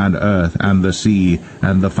heaven and earth and the sea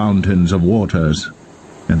and the fountains of waters.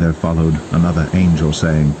 And there followed another angel,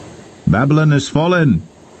 saying, Babylon is fallen,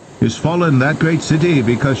 that great city,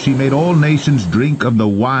 because she made all nations drink of the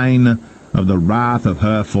wine of the wrath of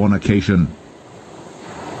her fornication.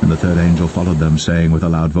 And the 3rd angel followed them, saying with a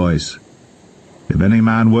loud voice, If any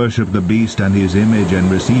man worship the beast and his image, and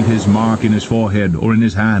receive his mark in his forehead or in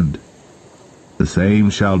his hand, the same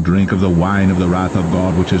shall drink of the wine of the wrath of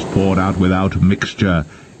God, which is poured out without mixture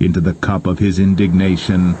into the cup of his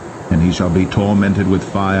indignation, and he shall be tormented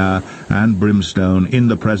with fire and brimstone in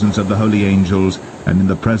the presence of the holy angels and in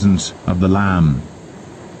the presence of the Lamb.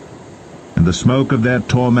 And the smoke of their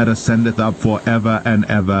torment ascendeth up for ever and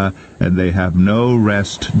ever, and they have no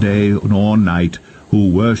rest day nor night, who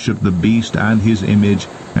worship the beast and his image,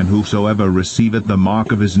 and whosoever receiveth the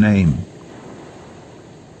mark of his name.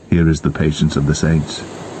 Here is the patience of the saints.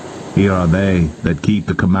 Here are they that keep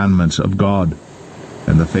the commandments of God,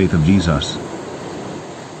 and the faith of Jesus.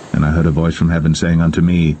 And I heard a voice from heaven saying unto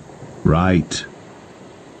me, Write,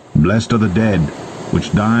 Blessed are the dead,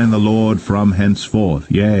 which die in the Lord from henceforth,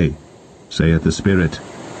 yea, saith the Spirit,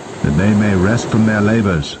 that they may rest from their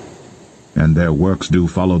labors, and their works do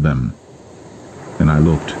follow them. And I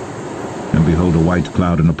looked, and behold a white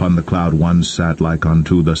cloud, and upon the cloud one sat like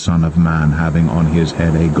unto the Son of Man, having on his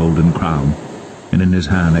head a golden crown, and in his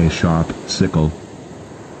hand a sharp sickle.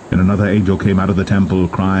 And another angel came out of the temple,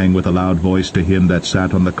 crying with a loud voice to him that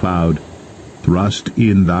sat on the cloud, Thrust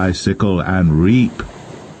in thy sickle, and reap,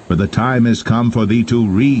 for the time is come for thee to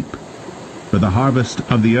reap, for the harvest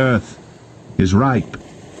of the earth is ripe.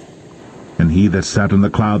 And he that sat on the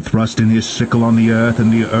cloud thrust in his sickle on the earth,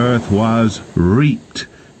 and the earth was reaped.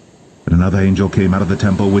 And another angel came out of the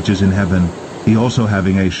temple which is in heaven, he also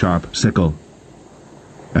having a sharp sickle.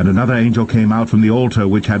 And another angel came out from the altar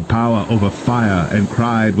which had power over fire, and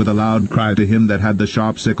cried with a loud cry to him that had the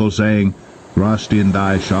sharp sickle, saying, Thrust in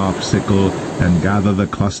thy sharp sickle, and gather the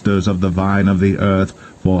clusters of the vine of the earth,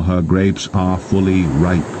 for her grapes are fully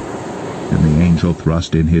ripe. And the angel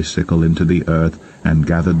thrust in his sickle into the earth, and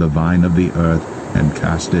gathered the vine of the earth, and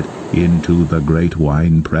cast it into the great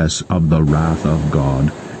winepress of the wrath of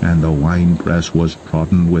God. And the winepress was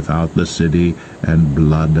trodden without the city, and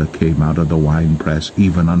blood came out of the winepress,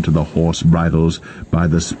 even unto the horse bridles, by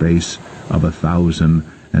the space of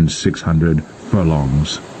 1,600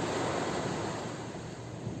 furlongs.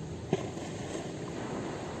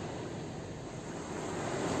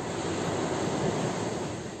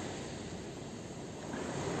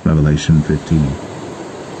 Revelation 15.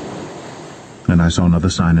 And I saw another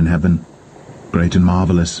sign in heaven, great and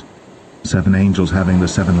marvelous, 7 angels having the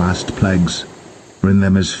 7 last plagues, for in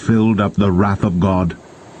them is filled up the wrath of God.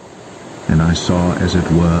 And I saw as it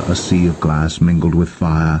were a sea of glass mingled with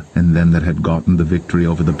fire, and them that had gotten the victory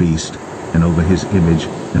over the beast, and over his image,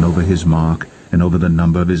 and over his mark, and over the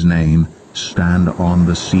number of his name, stand on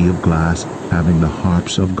the sea of glass, having the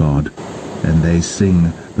harps of God. And they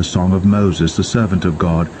sing the song of Moses, the servant of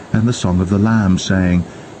God, and the song of the Lamb, saying,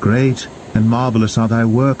 Great and marvelous are thy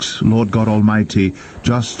works, Lord God Almighty.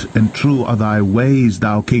 Just and true are thy ways,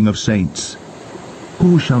 thou King of saints.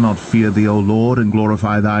 Who shall not fear thee, O Lord, and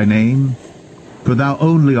glorify thy name? For thou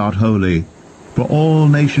only art holy. For all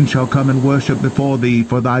nations shall come and worship before thee,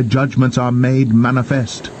 for thy judgments are made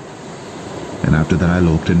manifest. And after that I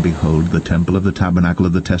looked, and behold, the temple of the tabernacle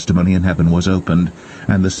of the testimony in heaven was opened,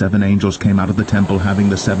 and the 7 angels came out of the temple, having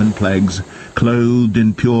the 7 plagues, clothed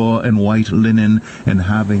in pure and white linen, and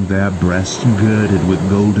having their breasts girded with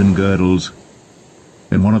golden girdles.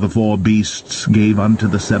 And one of the 4 beasts gave unto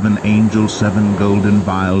the 7 angels 7 golden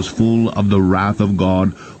vials, full of the wrath of God,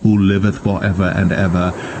 who liveth for ever and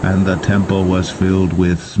ever. And the temple was filled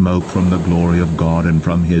with smoke from the glory of God and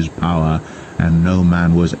from his power. And no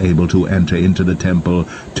man was able to enter into the temple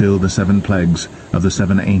till the 7 plagues of the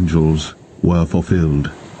 7 angels were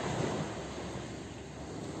fulfilled.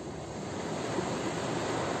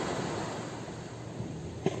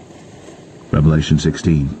 Revelation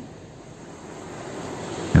 16.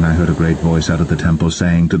 And I heard a great voice out of the temple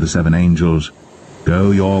saying to the 7 angels,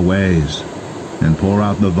 Go your ways, and pour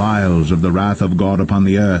out the vials of the wrath of God upon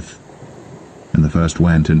the earth. And the first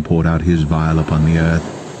went and poured out his vial upon the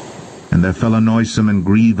earth. And there fell a noisome and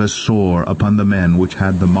grievous sore upon the men which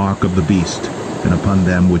had the mark of the beast, and upon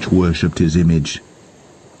them which worshipped his image.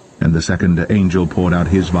 And the second angel poured out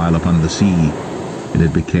his vial upon the sea, and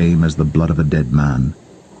it became as the blood of a dead man,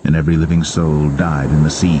 and every living soul died in the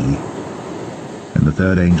sea. And the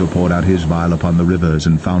third angel poured out his vial upon the rivers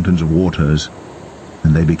and fountains of waters,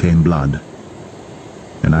 and they became blood.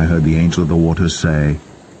 And I heard the angel of the waters say,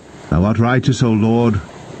 Thou art righteous, O Lord,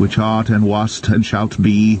 which art and wast and shalt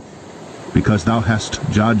be, because thou hast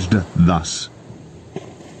judged thus.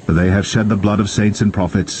 For they have shed the blood of saints and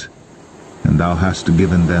prophets, and thou hast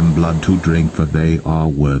given them blood to drink, for they are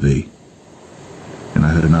worthy. And I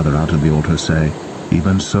heard another out of the altar say,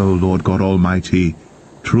 Even so, Lord God Almighty,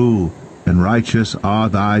 true and righteous are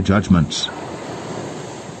thy judgments.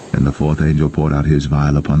 And the fourth angel poured out his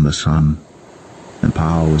vial upon the sun, and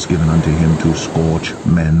power was given unto him to scorch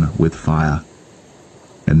men with fire.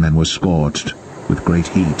 And men were scorched with great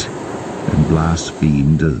heat, and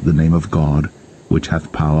blasphemed the name of God, which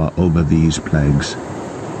hath power over these plagues,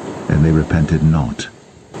 and they repented not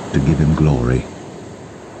to give him glory.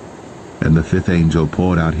 And the fifth angel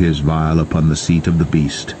poured out his vial upon the seat of the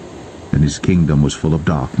beast, and his kingdom was full of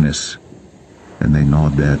darkness, and they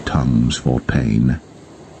gnawed their tongues for pain,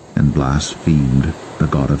 and blasphemed the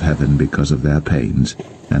God of heaven because of their pains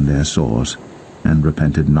and their sores, and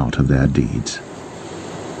repented not of their deeds.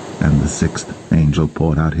 And the sixth angel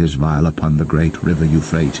poured out his vial upon the great river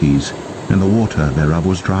Euphrates, and the water thereof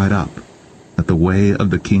was dried up, that the way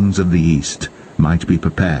of the kings of the east might be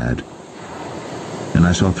prepared. And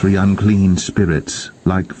I saw 3 unclean spirits,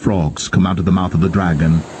 like frogs, come out of the mouth of the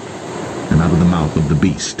dragon, and out of the mouth of the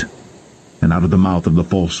beast, and out of the mouth of the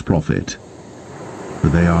false prophet. For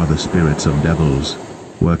they are the spirits of devils,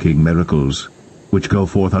 working miracles, which go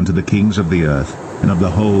forth unto the kings of the earth and of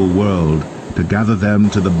the whole world, to gather them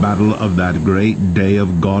to the battle of that great day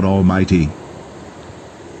of God Almighty.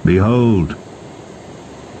 Behold,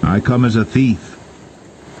 I come as a thief.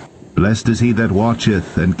 Blessed is he that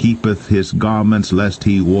watcheth, and keepeth his garments, lest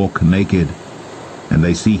he walk naked, and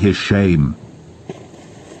they see his shame.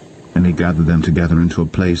 And he gathered them together into a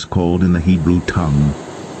place called in the Hebrew tongue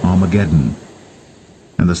Armageddon.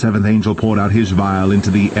 And the seventh angel poured out his vial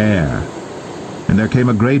into the air. And there came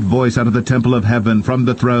a great voice out of the temple of heaven from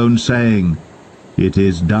the throne, saying, It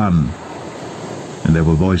is done. And there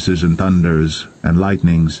were voices and thunders and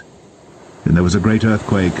lightnings. And there was a great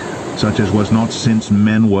earthquake, such as was not since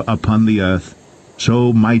men were upon the earth,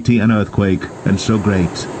 so mighty an earthquake, and so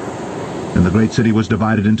great. And the great city was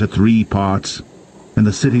divided into 3 parts, and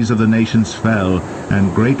the cities of the nations fell,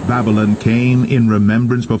 and great Babylon came in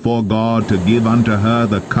remembrance before God to give unto her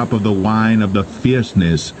the cup of the wine of the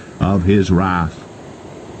fierceness of his wrath.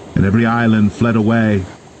 And every island fled away,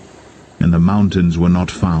 and the mountains were not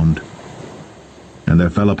found. And there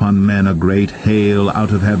fell upon men a great hail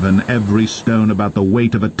out of heaven, every stone about the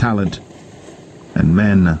weight of a talent. And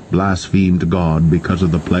men blasphemed God because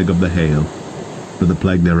of the plague of the hail, for the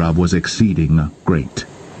plague thereof was exceeding great.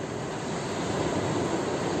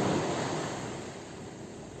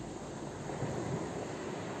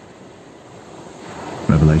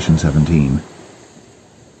 Revelation 17.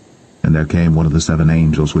 And there came one of the 7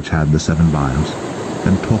 angels which had the 7 vials,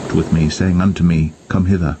 and talked with me, saying unto me, Come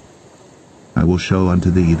hither. I will show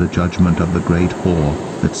unto thee the judgment of the great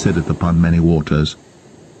whore that sitteth upon many waters,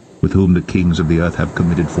 with whom the kings of the earth have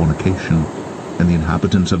committed fornication, and the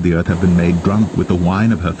inhabitants of the earth have been made drunk with the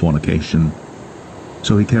wine of her fornication.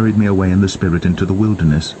 So he carried me away in the spirit into the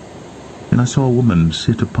wilderness, and I saw a woman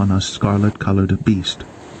sit upon a scarlet-coloured beast,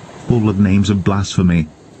 full of names of blasphemy,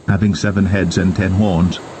 having 7 heads and 10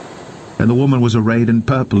 horns. And the woman was arrayed in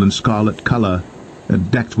purple and scarlet colour,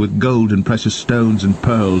 and decked with gold and precious stones and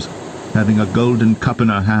pearls, having a golden cup in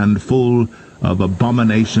her hand, full of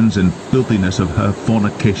abominations and filthiness of her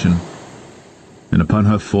fornication. And upon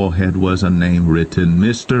her forehead was a name written,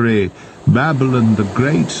 Mystery, Babylon the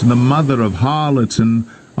Great, the mother of harlots and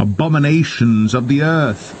abominations of the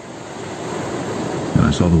earth. And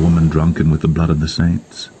I saw the woman drunken with the blood of the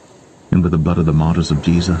saints, and with the blood of the martyrs of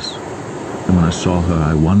Jesus. And when I saw her,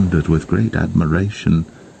 I wondered with great admiration.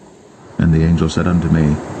 And the angel said unto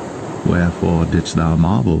me, Wherefore didst thou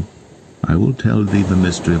marvel? I will tell thee the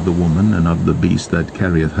mystery of the woman and of the beast that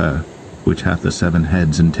carrieth her, which hath the 7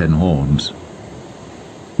 heads and 10 horns.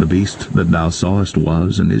 The beast that thou sawest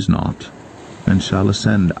was and is not, and shall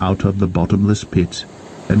ascend out of the bottomless pit,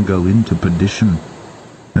 and go into perdition.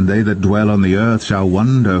 And they that dwell on the earth shall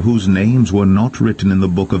wonder, whose names were not written in the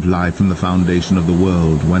book of life from the foundation of the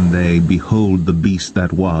world, when they behold the beast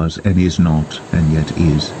that was, and is not, and yet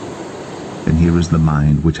is. And here is the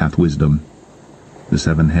mind which hath wisdom. The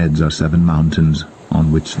 7 heads are 7 mountains,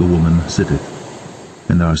 on which the woman sitteth.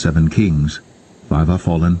 And there are 7 kings, 5 are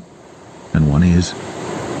fallen, and 1 is,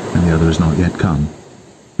 and the other is not yet come.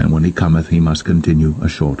 And when he cometh, he must continue a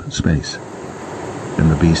short space. And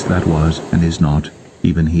the beast that was, and is not,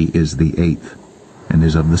 even he is the 8th, and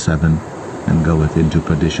is of the 7, and goeth into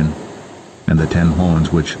perdition. And the 10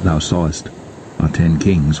 horns which thou sawest are 10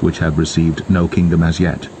 kings, which have received no kingdom as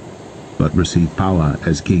yet, but receive power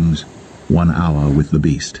as kings 1 hour with the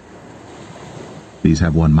beast. These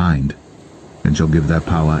have 1 mind, and shall give their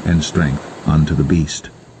power and strength unto the beast.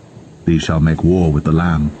 These shall make war with the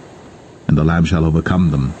Lamb, and the Lamb shall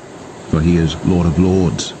overcome them, for he is Lord of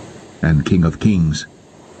lords, and King of kings.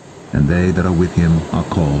 And they that are with him are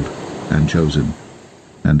called, and chosen,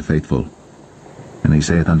 and faithful. And he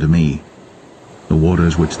saith unto me, The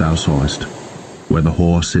waters which thou sawest, where the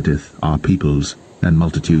whore sitteth, are peoples, and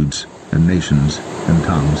multitudes, and nations, and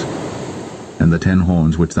tongues. And the 10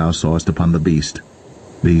 horns which thou sawest upon the beast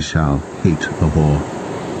These shall hate the whore,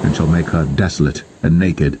 and shall make her desolate and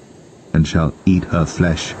naked, and shall eat her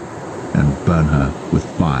flesh, and burn her with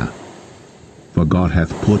fire. For God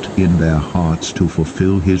hath put in their hearts to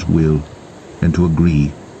fulfill his will, and to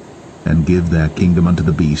agree, and give their kingdom unto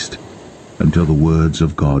the beast, until the words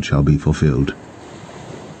of God shall be fulfilled.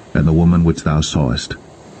 And the woman which thou sawest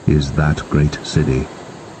is that great city,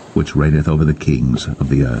 which reigneth over the kings of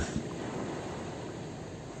the earth.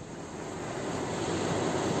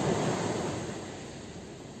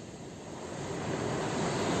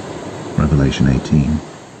 Revelation 18.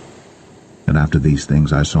 And after these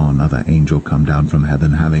things I saw another angel come down from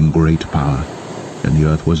heaven, having great power, and the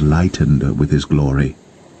earth was lightened with his glory.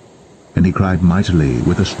 And he cried mightily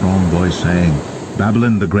with a strong voice, saying,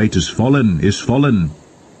 Babylon the great is fallen,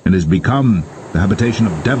 and is become the habitation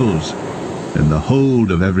of devils, and the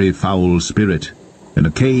hold of every foul spirit, and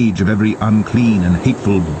a cage of every unclean and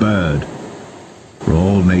hateful bird. For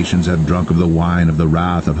all nations have drunk of the wine of the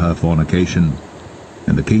wrath of her fornication,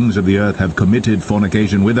 and the kings of the earth have committed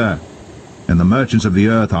fornication with her, and the merchants of the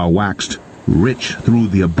earth are waxed rich through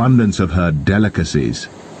the abundance of her delicacies.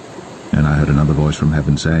 And I heard another voice from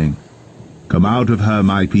heaven saying, Come out of her,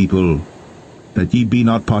 my people, that ye be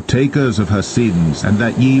not partakers of her sins, and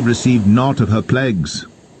that ye receive not of her plagues.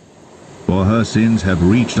 For her sins have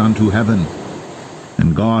reached unto heaven,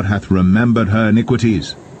 and God hath remembered her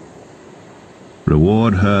iniquities.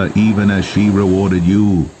 Reward her even as she rewarded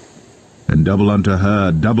you, and double unto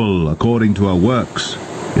her double according to her works,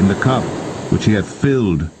 in the cup which she hath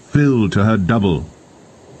filled to her double.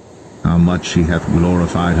 How much she hath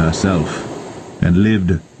glorified herself, and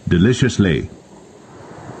lived deliciously.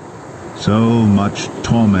 So much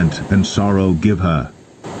torment and sorrow give her.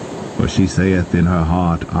 For she saith in her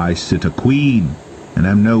heart, I sit a queen, and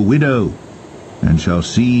am no widow, and shall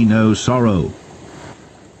see no sorrow.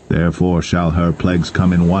 Therefore shall her plagues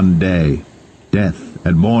come in one day, death,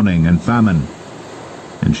 and mourning, and famine.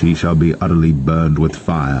 And she shall be utterly burned with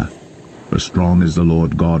fire, for strong is the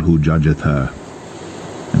Lord God who judgeth her.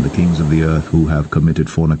 And the kings of the earth who have committed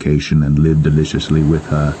fornication and lived deliciously with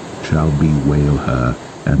her shall bewail her,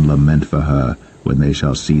 and lament for her, when they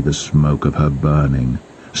shall see the smoke of her burning,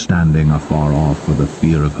 standing afar off for the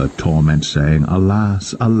fear of her torment, saying,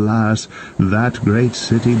 Alas, alas, that great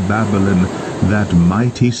city Babylon, that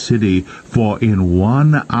mighty city, for in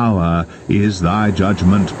 1 hour is thy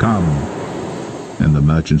judgment come. And the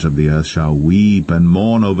merchants of the earth shall weep and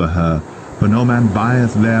mourn over her, for no man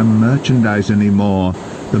buyeth their merchandise any more,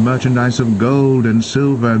 the merchandise of gold and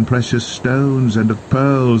silver and precious stones, and of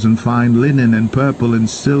pearls and fine linen and purple and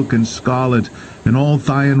silk and scarlet, and all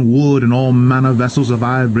Thyan wood, and all manner vessels of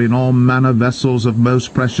ivory, and all manner vessels of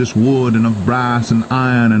most precious wood, and of brass and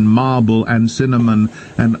iron and marble and cinnamon,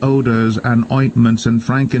 and odours and ointments and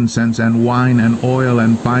frankincense and wine and oil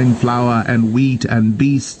and fine flour and wheat and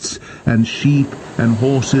beasts and sheep and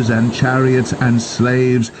horses and chariots and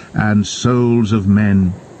slaves and souls of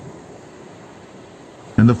men.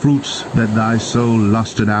 And the fruits that thy soul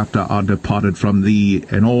lusted after are departed from thee,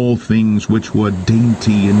 and all things which were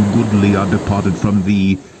dainty and goodly are departed from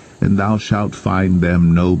thee, and thou shalt find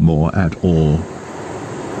them no more at all.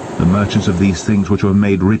 The merchants of these things which were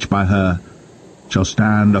made rich by her shall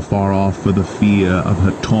stand afar off for the fear of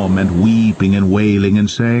her torment, weeping and wailing, and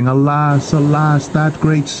saying, Alas, alas, that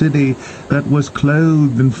great city, that was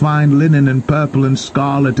clothed in fine linen and purple and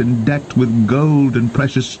scarlet, and decked with gold and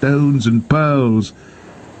precious stones and pearls.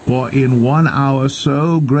 For in 1 hour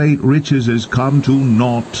so great riches is come to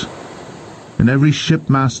naught. And every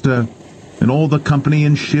shipmaster, and all the company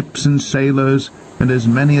in ships and sailors, and as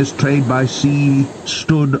many as trade by sea,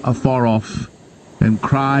 stood afar off, and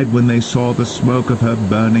cried when they saw the smoke of her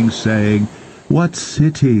burning, saying, What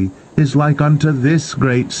city is like unto this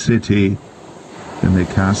great city? And they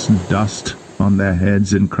cast dust on their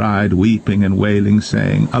heads, and cried, weeping and wailing,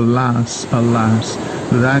 saying, Alas, alas,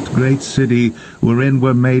 that great city, wherein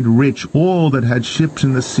were made rich all that had ships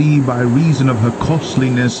in the sea by reason of her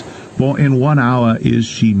costliness, for in 1 hour is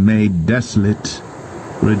she made desolate.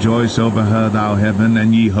 Rejoice over her, thou heaven,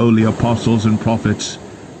 and ye holy apostles and prophets,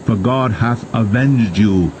 for God hath avenged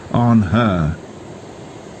you on her.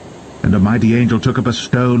 And a mighty angel took up a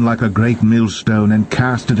stone like a great millstone, and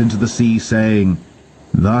cast it into the sea, saying,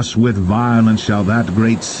 Thus with violence shall that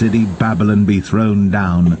great city Babylon be thrown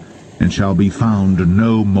down, and shall be found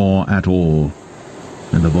no more at all.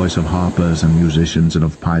 And the voice of harpers and musicians and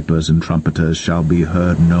of pipers and trumpeters shall be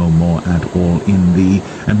heard no more at all in thee,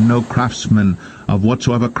 and no craftsman of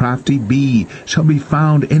whatsoever craft he be shall be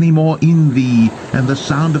found any more in thee, and the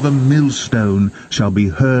sound of a millstone shall be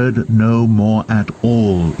heard no more at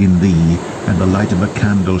all in thee, and the light of a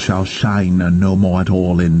candle shall shine no more at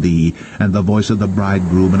all in thee, and the voice of the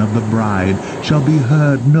bridegroom and of the bride shall be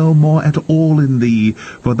heard no more at all in thee,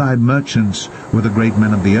 for thy merchants were the great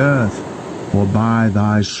men of the earth. For by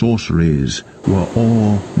thy sorceries were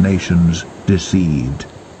all nations deceived,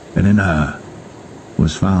 and in her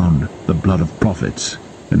was found the blood of prophets,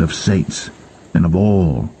 and of saints, and of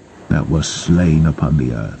all that were slain upon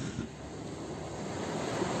the earth.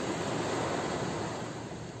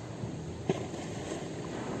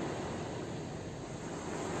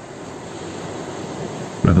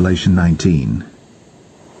 Revelation 19.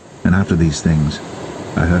 And after these things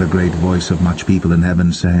I heard a great voice of much people in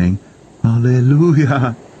heaven saying,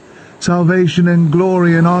 Alleluia! Salvation and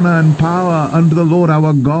glory and honor and power unto the Lord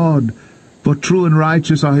our God. For true and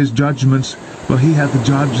righteous are his judgments, for he hath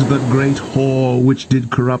judged the great whore which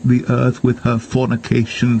did corrupt the earth with her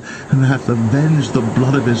fornication, and hath avenged the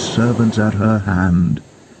blood of his servants at her hand.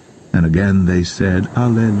 And again they said,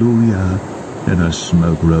 Alleluia! And a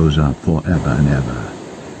smoke rose up for ever and ever.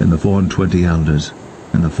 And the 24 elders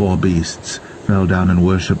and the 4 beasts fell down and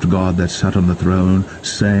worshipped God that sat on the throne,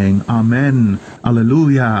 saying, Amen,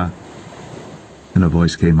 Alleluia. And a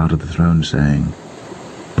voice came out of the throne, saying,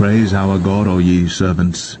 Praise our God, O ye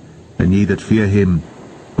servants, and ye that fear him,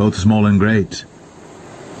 both small and great.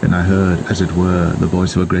 And I heard, as it were, the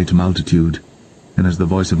voice of a great multitude, and as the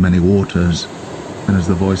voice of many waters, and as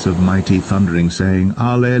the voice of mighty thundering, saying,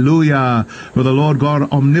 Alleluia, for the Lord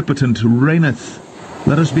God omnipotent reigneth.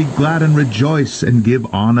 Let us be glad and rejoice, and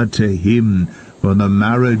give honor to him, for the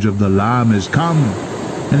marriage of the Lamb is come,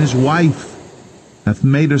 and his wife hath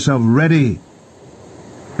made herself ready.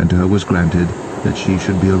 And to her was granted that she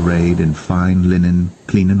should be arrayed in fine linen,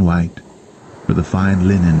 clean and white, for the fine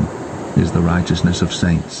linen is the righteousness of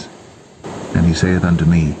saints. And he saith unto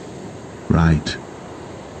me, Write,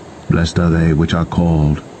 Blessed are they which are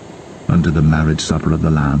called unto the marriage supper of the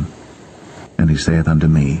Lamb. And he saith unto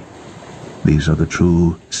me, These are the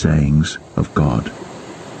true sayings of God.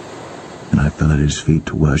 And I fell at his feet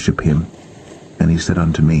to worship him. And he said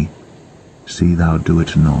unto me, See thou do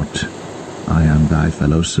it not. I am thy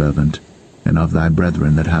fellow servant, and of thy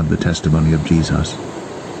brethren that have the testimony of Jesus.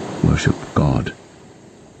 Worship God.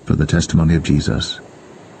 For the testimony of Jesus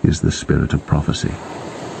is the spirit of prophecy.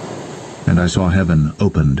 And I saw heaven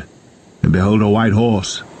opened, and behold a white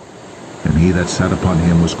horse, and he that sat upon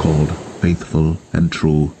him was called Faithful and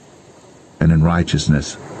True, and in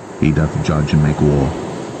righteousness he doth judge and make war.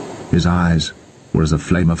 His eyes were as a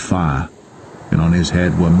flame of fire, and on his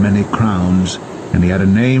head were many crowns, and he had a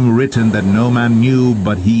name written that no man knew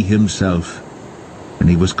but he himself. And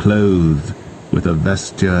he was clothed with a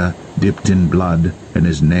vesture dipped in blood, and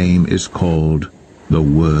his name is called the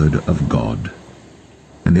Word of God.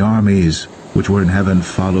 And the armies which were in heaven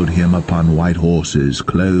followed him upon white horses,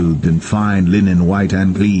 clothed in fine linen white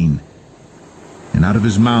and clean. And out of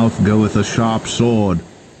his mouth goeth a sharp sword,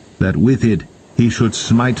 that with it he should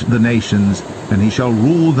smite the nations, and he shall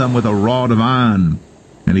rule them with a rod of iron.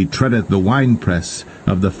 And he treadeth the winepress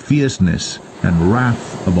of the fierceness and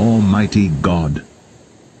wrath of Almighty God.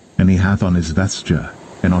 And he hath on his vesture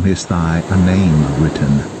and on his thigh a name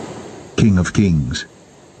written, King of Kings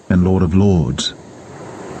and Lord of Lords.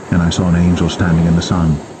 And I saw an angel standing in the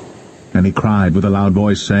sun, and he cried with a loud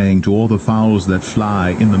voice, saying to all the fowls that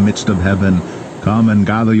fly in the midst of heaven, Come and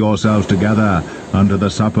gather yourselves together unto the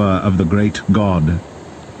supper of the great God,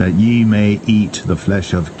 that ye may eat the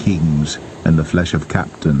flesh of kings, and the flesh of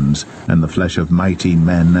captains, and the flesh of mighty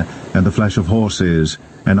men, and the flesh of horses,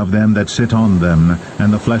 and of them that sit on them,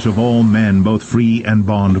 and the flesh of all men, both free and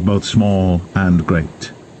bond, both small and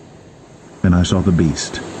great. And I saw the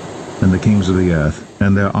beast, and the kings of the earth,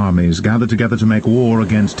 and their armies, gathered together to make war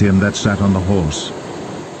against him that sat on the horse,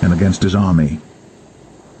 and against his army.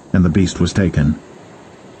 And the beast was taken,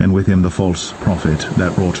 and with him the false prophet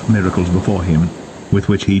that wrought miracles before him, with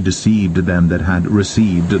which he deceived them that had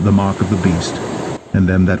received the mark of the beast, and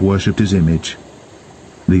them that worshipped his image.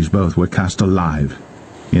 These both were cast alive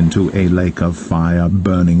into a lake of fire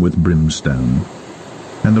burning with brimstone.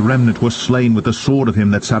 And the remnant was slain with the sword of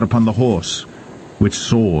him that sat upon the horse, which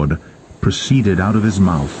sword proceeded out of his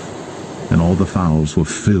mouth, and all the fowls were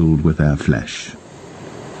filled with their flesh.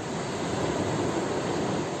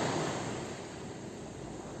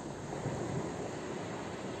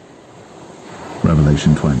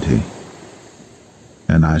 Revelation 20.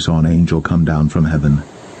 And I saw an angel come down from heaven,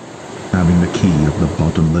 having the key of the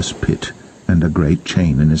bottomless pit, and a great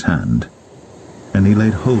chain in his hand. And he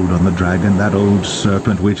laid hold on the dragon, that old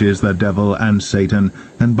serpent, which is the devil and Satan,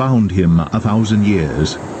 and bound him 1,000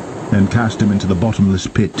 years, and cast him into the bottomless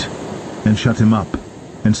pit, and shut him up,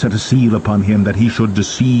 and set a seal upon him, that he should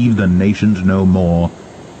deceive the nations no more,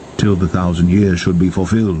 till the 1,000 years should be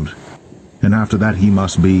fulfilled. And after that he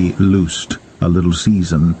must be loosed a little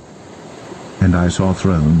season. And I saw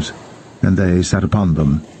thrones, and they sat upon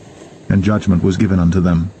them, and judgment was given unto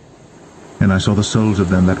them. And I saw the souls of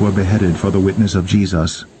them that were beheaded for the witness of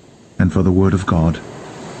Jesus, and for the word of God,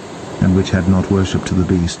 and which had not worshipped the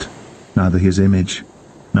beast, neither his image,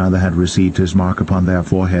 neither had received his mark upon their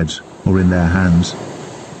foreheads or in their hands.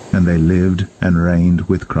 And they lived and reigned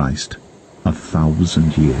with Christ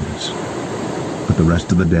 1,000 years. But the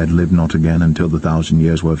rest of the dead lived not again until the 1,000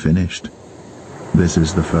 years were finished. This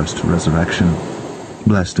is the first resurrection.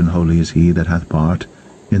 Blessed and holy is he that hath part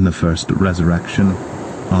in the first resurrection.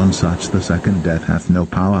 On such the second death hath no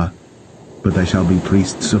power, but they shall be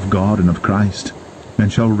priests of God and of Christ,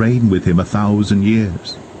 and shall reign with him 1,000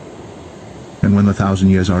 years. And when the 1,000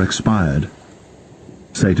 years are expired,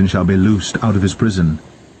 Satan shall be loosed out of his prison,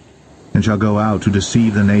 and shall go out to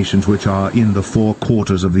deceive the nations which are in the four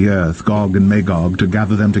quarters of the earth, Gog and Magog, to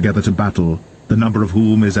gather them together to battle, the number of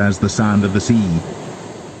whom is as the sand of the sea.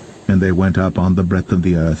 And they went up on the breadth of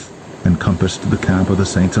the earth, and compassed the camp of the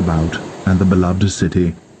saints about, and the beloved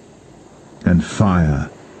city. And fire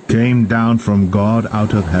came down from God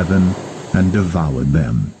out of heaven, and devoured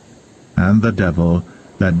them. And the devil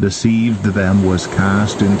that deceived them was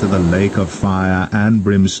cast into the lake of fire and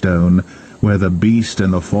brimstone, where the beast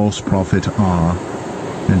and the false prophet are,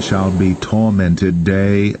 and shall be tormented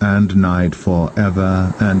day and night for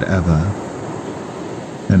ever and ever.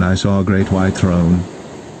 And I saw a great white throne,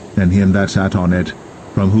 and him that sat on it,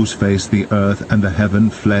 from whose face the earth and the heaven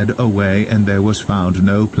fled away, and there was found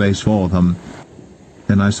no place for them.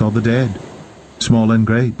 And I saw the dead, small and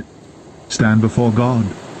great, stand before God,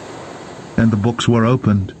 and the books were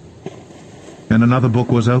opened. And another book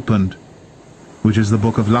was opened, which is the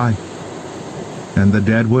book of life. And the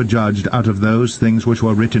dead were judged out of those things which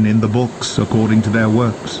were written in the books, according to their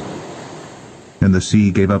works. And the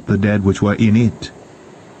sea gave up the dead which were in it,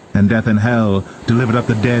 and death and hell delivered up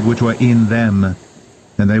the dead which were in them,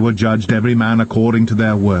 and they were judged every man according to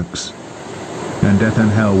their works. And death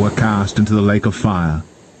and hell were cast into the lake of fire.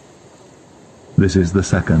 This is the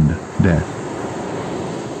second death.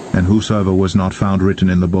 And whosoever was not found written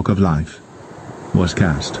in the book of life was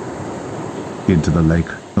cast into the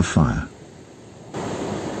lake of fire.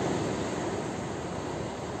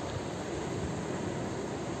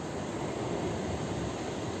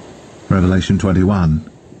 Revelation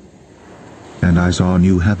 21. And I saw a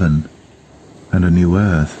new heaven and a new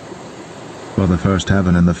earth, for the first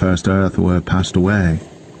heaven and the first earth were passed away,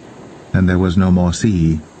 and there was no more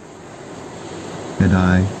sea. And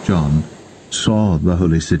I, John, saw the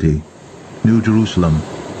holy city, New Jerusalem,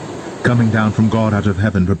 coming down from God out of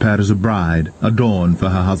heaven, prepared as a bride, adorned for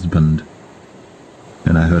her husband.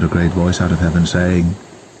 And I heard a great voice out of heaven saying,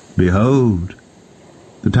 Behold,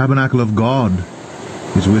 the tabernacle of God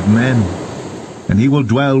is with men, and he will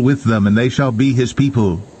dwell with them, and they shall be his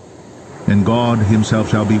people. And God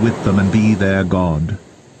himself shall be with them, and be their God.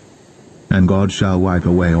 And God shall wipe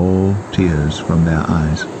away all tears from their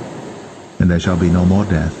eyes. And there shall be no more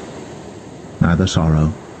death, neither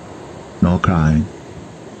sorrow, nor crying,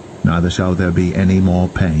 neither shall there be any more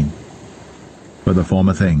pain. For the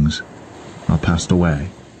former things are passed away.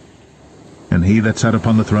 And he that sat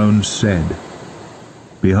upon the throne said,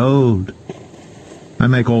 Behold, I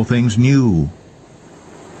make all things new.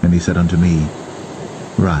 And he said unto me,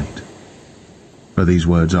 Write, for these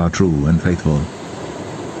words are true and faithful.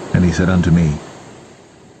 And he said unto me,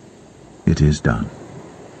 It is done.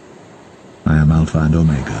 I am Alpha and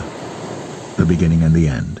Omega, the beginning and the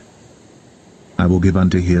end. I will give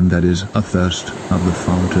unto him that is athirst of the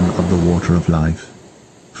fountain of the water of life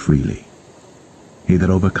freely. He that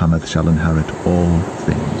overcometh shall inherit all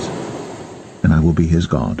things, and I will be his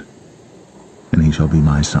God, and he shall be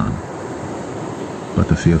my son. But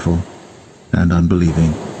the fearful, and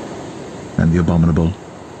unbelieving, and the abominable,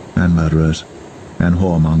 and murderers, and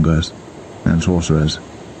whoremongers, and sorcerers,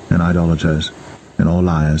 and idolaters, and all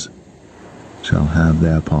liars, shall have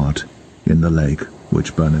their part in the lake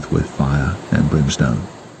which burneth with fire and brimstone,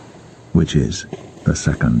 which is the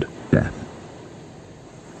second death.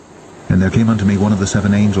 And there came unto me one of the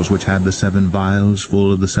 7 angels which had the 7 vials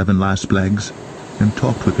full of the 7 last plagues, and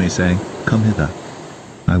talked with me, saying, Come hither,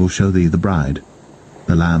 I will show thee the bride,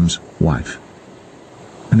 the Lamb's wife.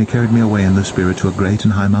 And he carried me away in the Spirit to a great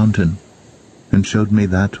and high mountain, and showed me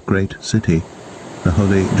that great city, the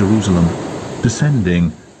holy Jerusalem,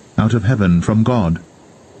 descending out of heaven from God,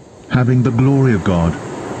 having the glory of God.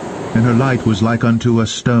 And her light was like unto a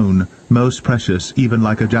stone, most precious, even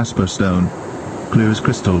like a jasper stone, clear as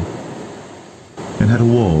crystal, and had a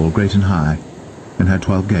wall great and high, and had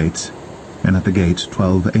 12 gates, and at the gates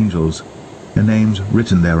 12 angels, and names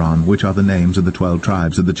written thereon, which are the names of the 12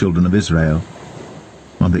 tribes of the children of Israel.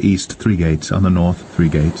 On the east 3 gates, on the north 3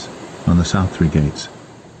 gates, on the south 3 gates,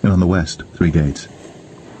 and on the west 3 gates.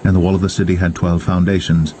 And the wall of the city had 12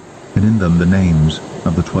 foundations, and in them the names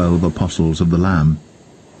of the 12 apostles of the Lamb.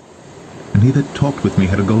 And he that talked with me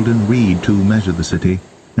had a golden reed to measure the city,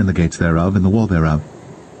 and the gates thereof, and the wall thereof.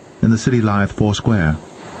 And the city lieth foursquare,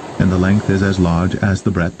 and the length is as large as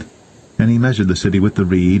the breadth. And he measured the city with the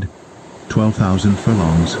reed, 12,000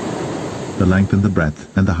 furlongs. The length and the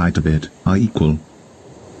breadth and the height of it are equal.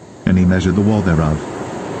 And he measured the wall thereof,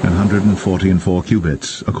 144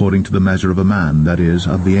 cubits, according to the measure of a man, that is,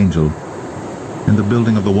 of the angel. And the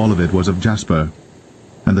building of the wall of it was of jasper,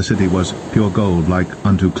 and the city was pure gold, like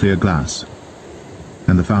unto clear glass.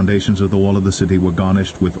 And the foundations of the wall of the city were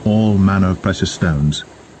garnished with all manner of precious stones.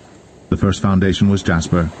 The first foundation was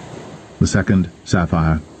jasper, the second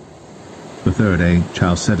sapphire, the third a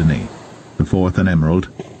chalcedony, the fourth an emerald,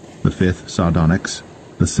 the fifth sardonyx,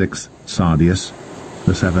 the sixth sardius,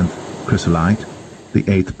 the seventh chrysolite, the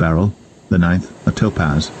eighth beryl, the ninth a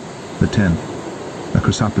topaz, the 10th a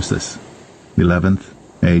chrysoprasus, the 11th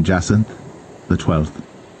a jacinth, the 12th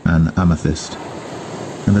an amethyst.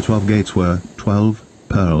 And the 12 gates were 12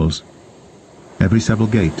 pearls. Every several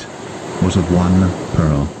gate was of 1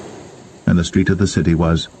 pearl, and the street of the city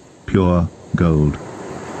was pure gold,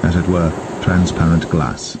 as it were transparent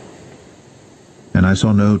glass. And I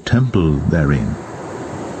saw no temple therein,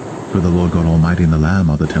 for the Lord God Almighty and the Lamb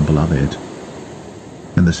are the temple of it.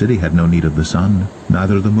 And the city had no need of the sun,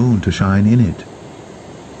 neither of the moon to shine in it,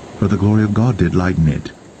 for the glory of God did lighten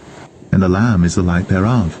it, and the Lamb is the light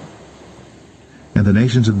thereof. And the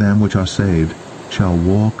nations of them which are saved shall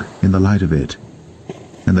walk in the light of it,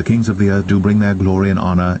 and the kings of the earth do bring their glory and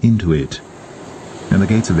honor into it. And the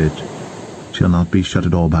gates of it shall not be shut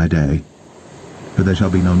at all by day, for there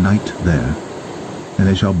shall be no night there, and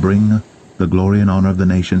they shall bring the glory and honor of the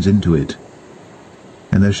nations into it.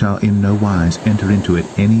 And there shall in no wise enter into it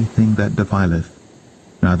anything that defileth,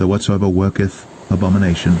 neither whatsoever worketh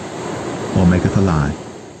abomination, or maketh a lie,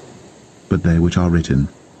 but they which are written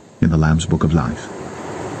in the Lamb's book of life.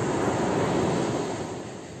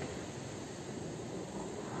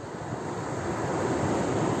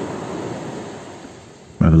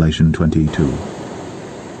 Revelation 22.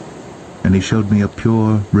 And he showed me a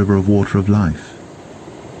pure river of water of life,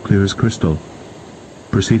 clear as crystal,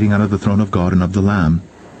 proceeding out of the throne of God and of the Lamb.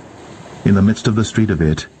 In the midst of the street of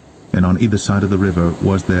it, and on either side of the river,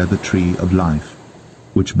 was there the tree of life,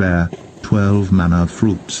 which bare 12 manner of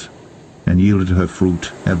fruits, and yielded her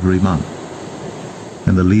fruit every month.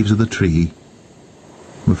 And the leaves of the tree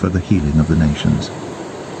were for the healing of the nations.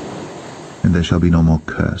 And there shall be no more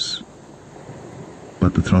curse,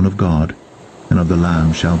 but the throne of God and of the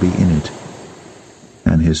Lamb shall be in it,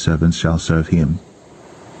 and his servants shall serve him.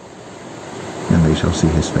 And they shall see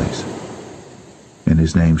his face, and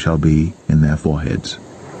his name shall be in their foreheads.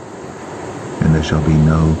 And there shall be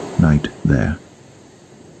no night there.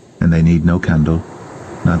 And they need no candle,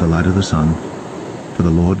 neither light of the sun, for the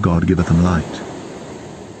Lord God giveth them light.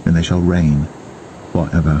 And they shall reign for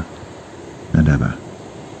ever and ever.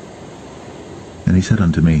 And he said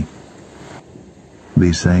unto me,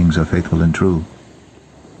 These sayings are faithful and true.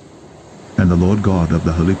 And the Lord God of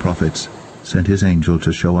the holy prophets sent his angel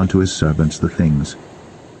to show unto his servants the things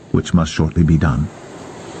which must shortly be done.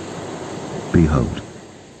 Behold,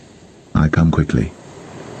 I come quickly.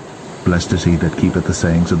 Blessed is he that keepeth the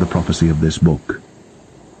sayings of the prophecy of this book.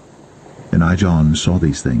 And I, John, saw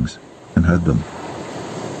these things, and heard them.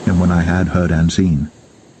 And when I had heard and seen,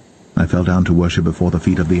 I fell down to worship before the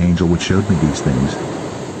feet of the angel which showed me these things.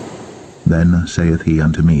 Then saith he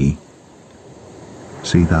unto me,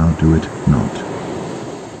 See thou do it not,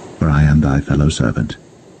 for I am thy fellow servant,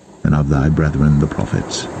 and of thy brethren the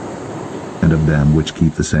prophets, and of them which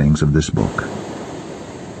keep the sayings of this book.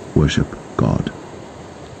 Worship God.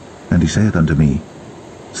 And he saith unto me,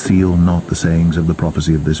 Seal not the sayings of the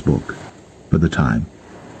prophecy of this book, for the time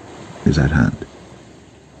is at hand.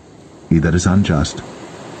 He that is unjust,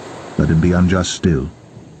 let him be unjust still,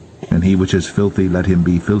 and he which is filthy, let him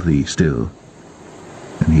be filthy still,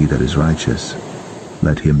 and he that is righteous,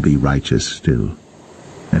 let him be righteous still,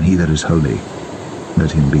 and he that is holy,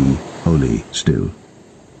 let him be holy still.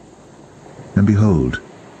 And behold,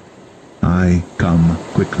 I come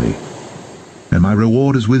quickly, and my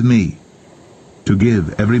reward is with me, to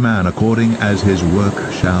give every man according as his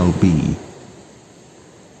work shall be.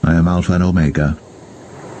 I am Alpha and Omega,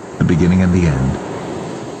 the beginning and the end,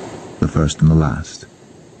 the first and the last.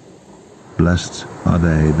 Blessed are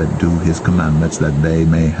they that do his commandments, that they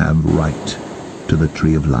may have right to the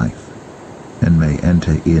tree of life, and may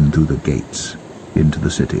enter in through the gates into the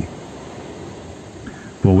city.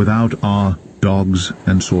 For without are dogs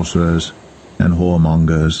and sorcerers, and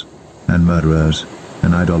whoremongers, and murderers,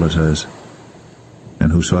 and idolaters,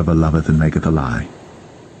 and whosoever loveth and maketh a lie.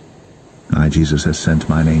 I, Jesus, has sent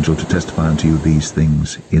mine angel to testify unto you these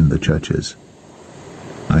things in the churches.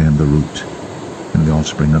 I am the root and the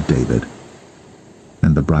offspring of David,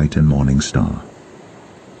 and the bright and morning star.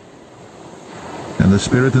 And the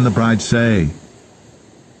Spirit and the bride say,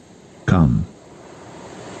 Come.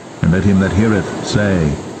 And let him that heareth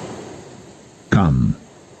say, Come.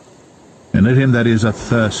 And let him that is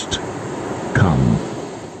athirst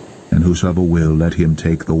come. And whosoever will, let him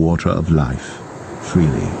take the water of life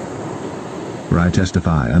freely. For I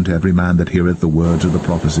testify unto every man that heareth the words of the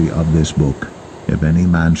prophecy of this book, if any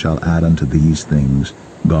man shall add unto these things,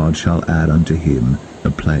 God shall add unto him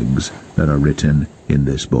the plagues that are written in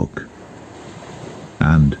this book.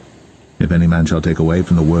 And if any man shall take away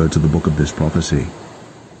from the words of the book of this prophecy,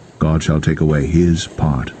 God shall take away his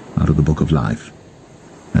part out of the book of life,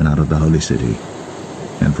 and out of the holy city,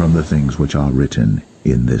 and from the things which are written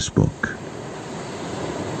in this book.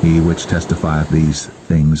 He which testifieth these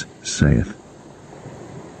things saith,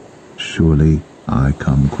 Surely I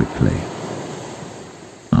come quickly.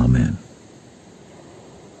 Amen.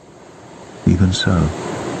 Even so,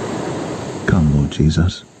 come, Lord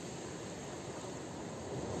Jesus.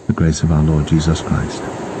 The grace of our Lord Jesus Christ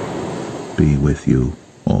be with you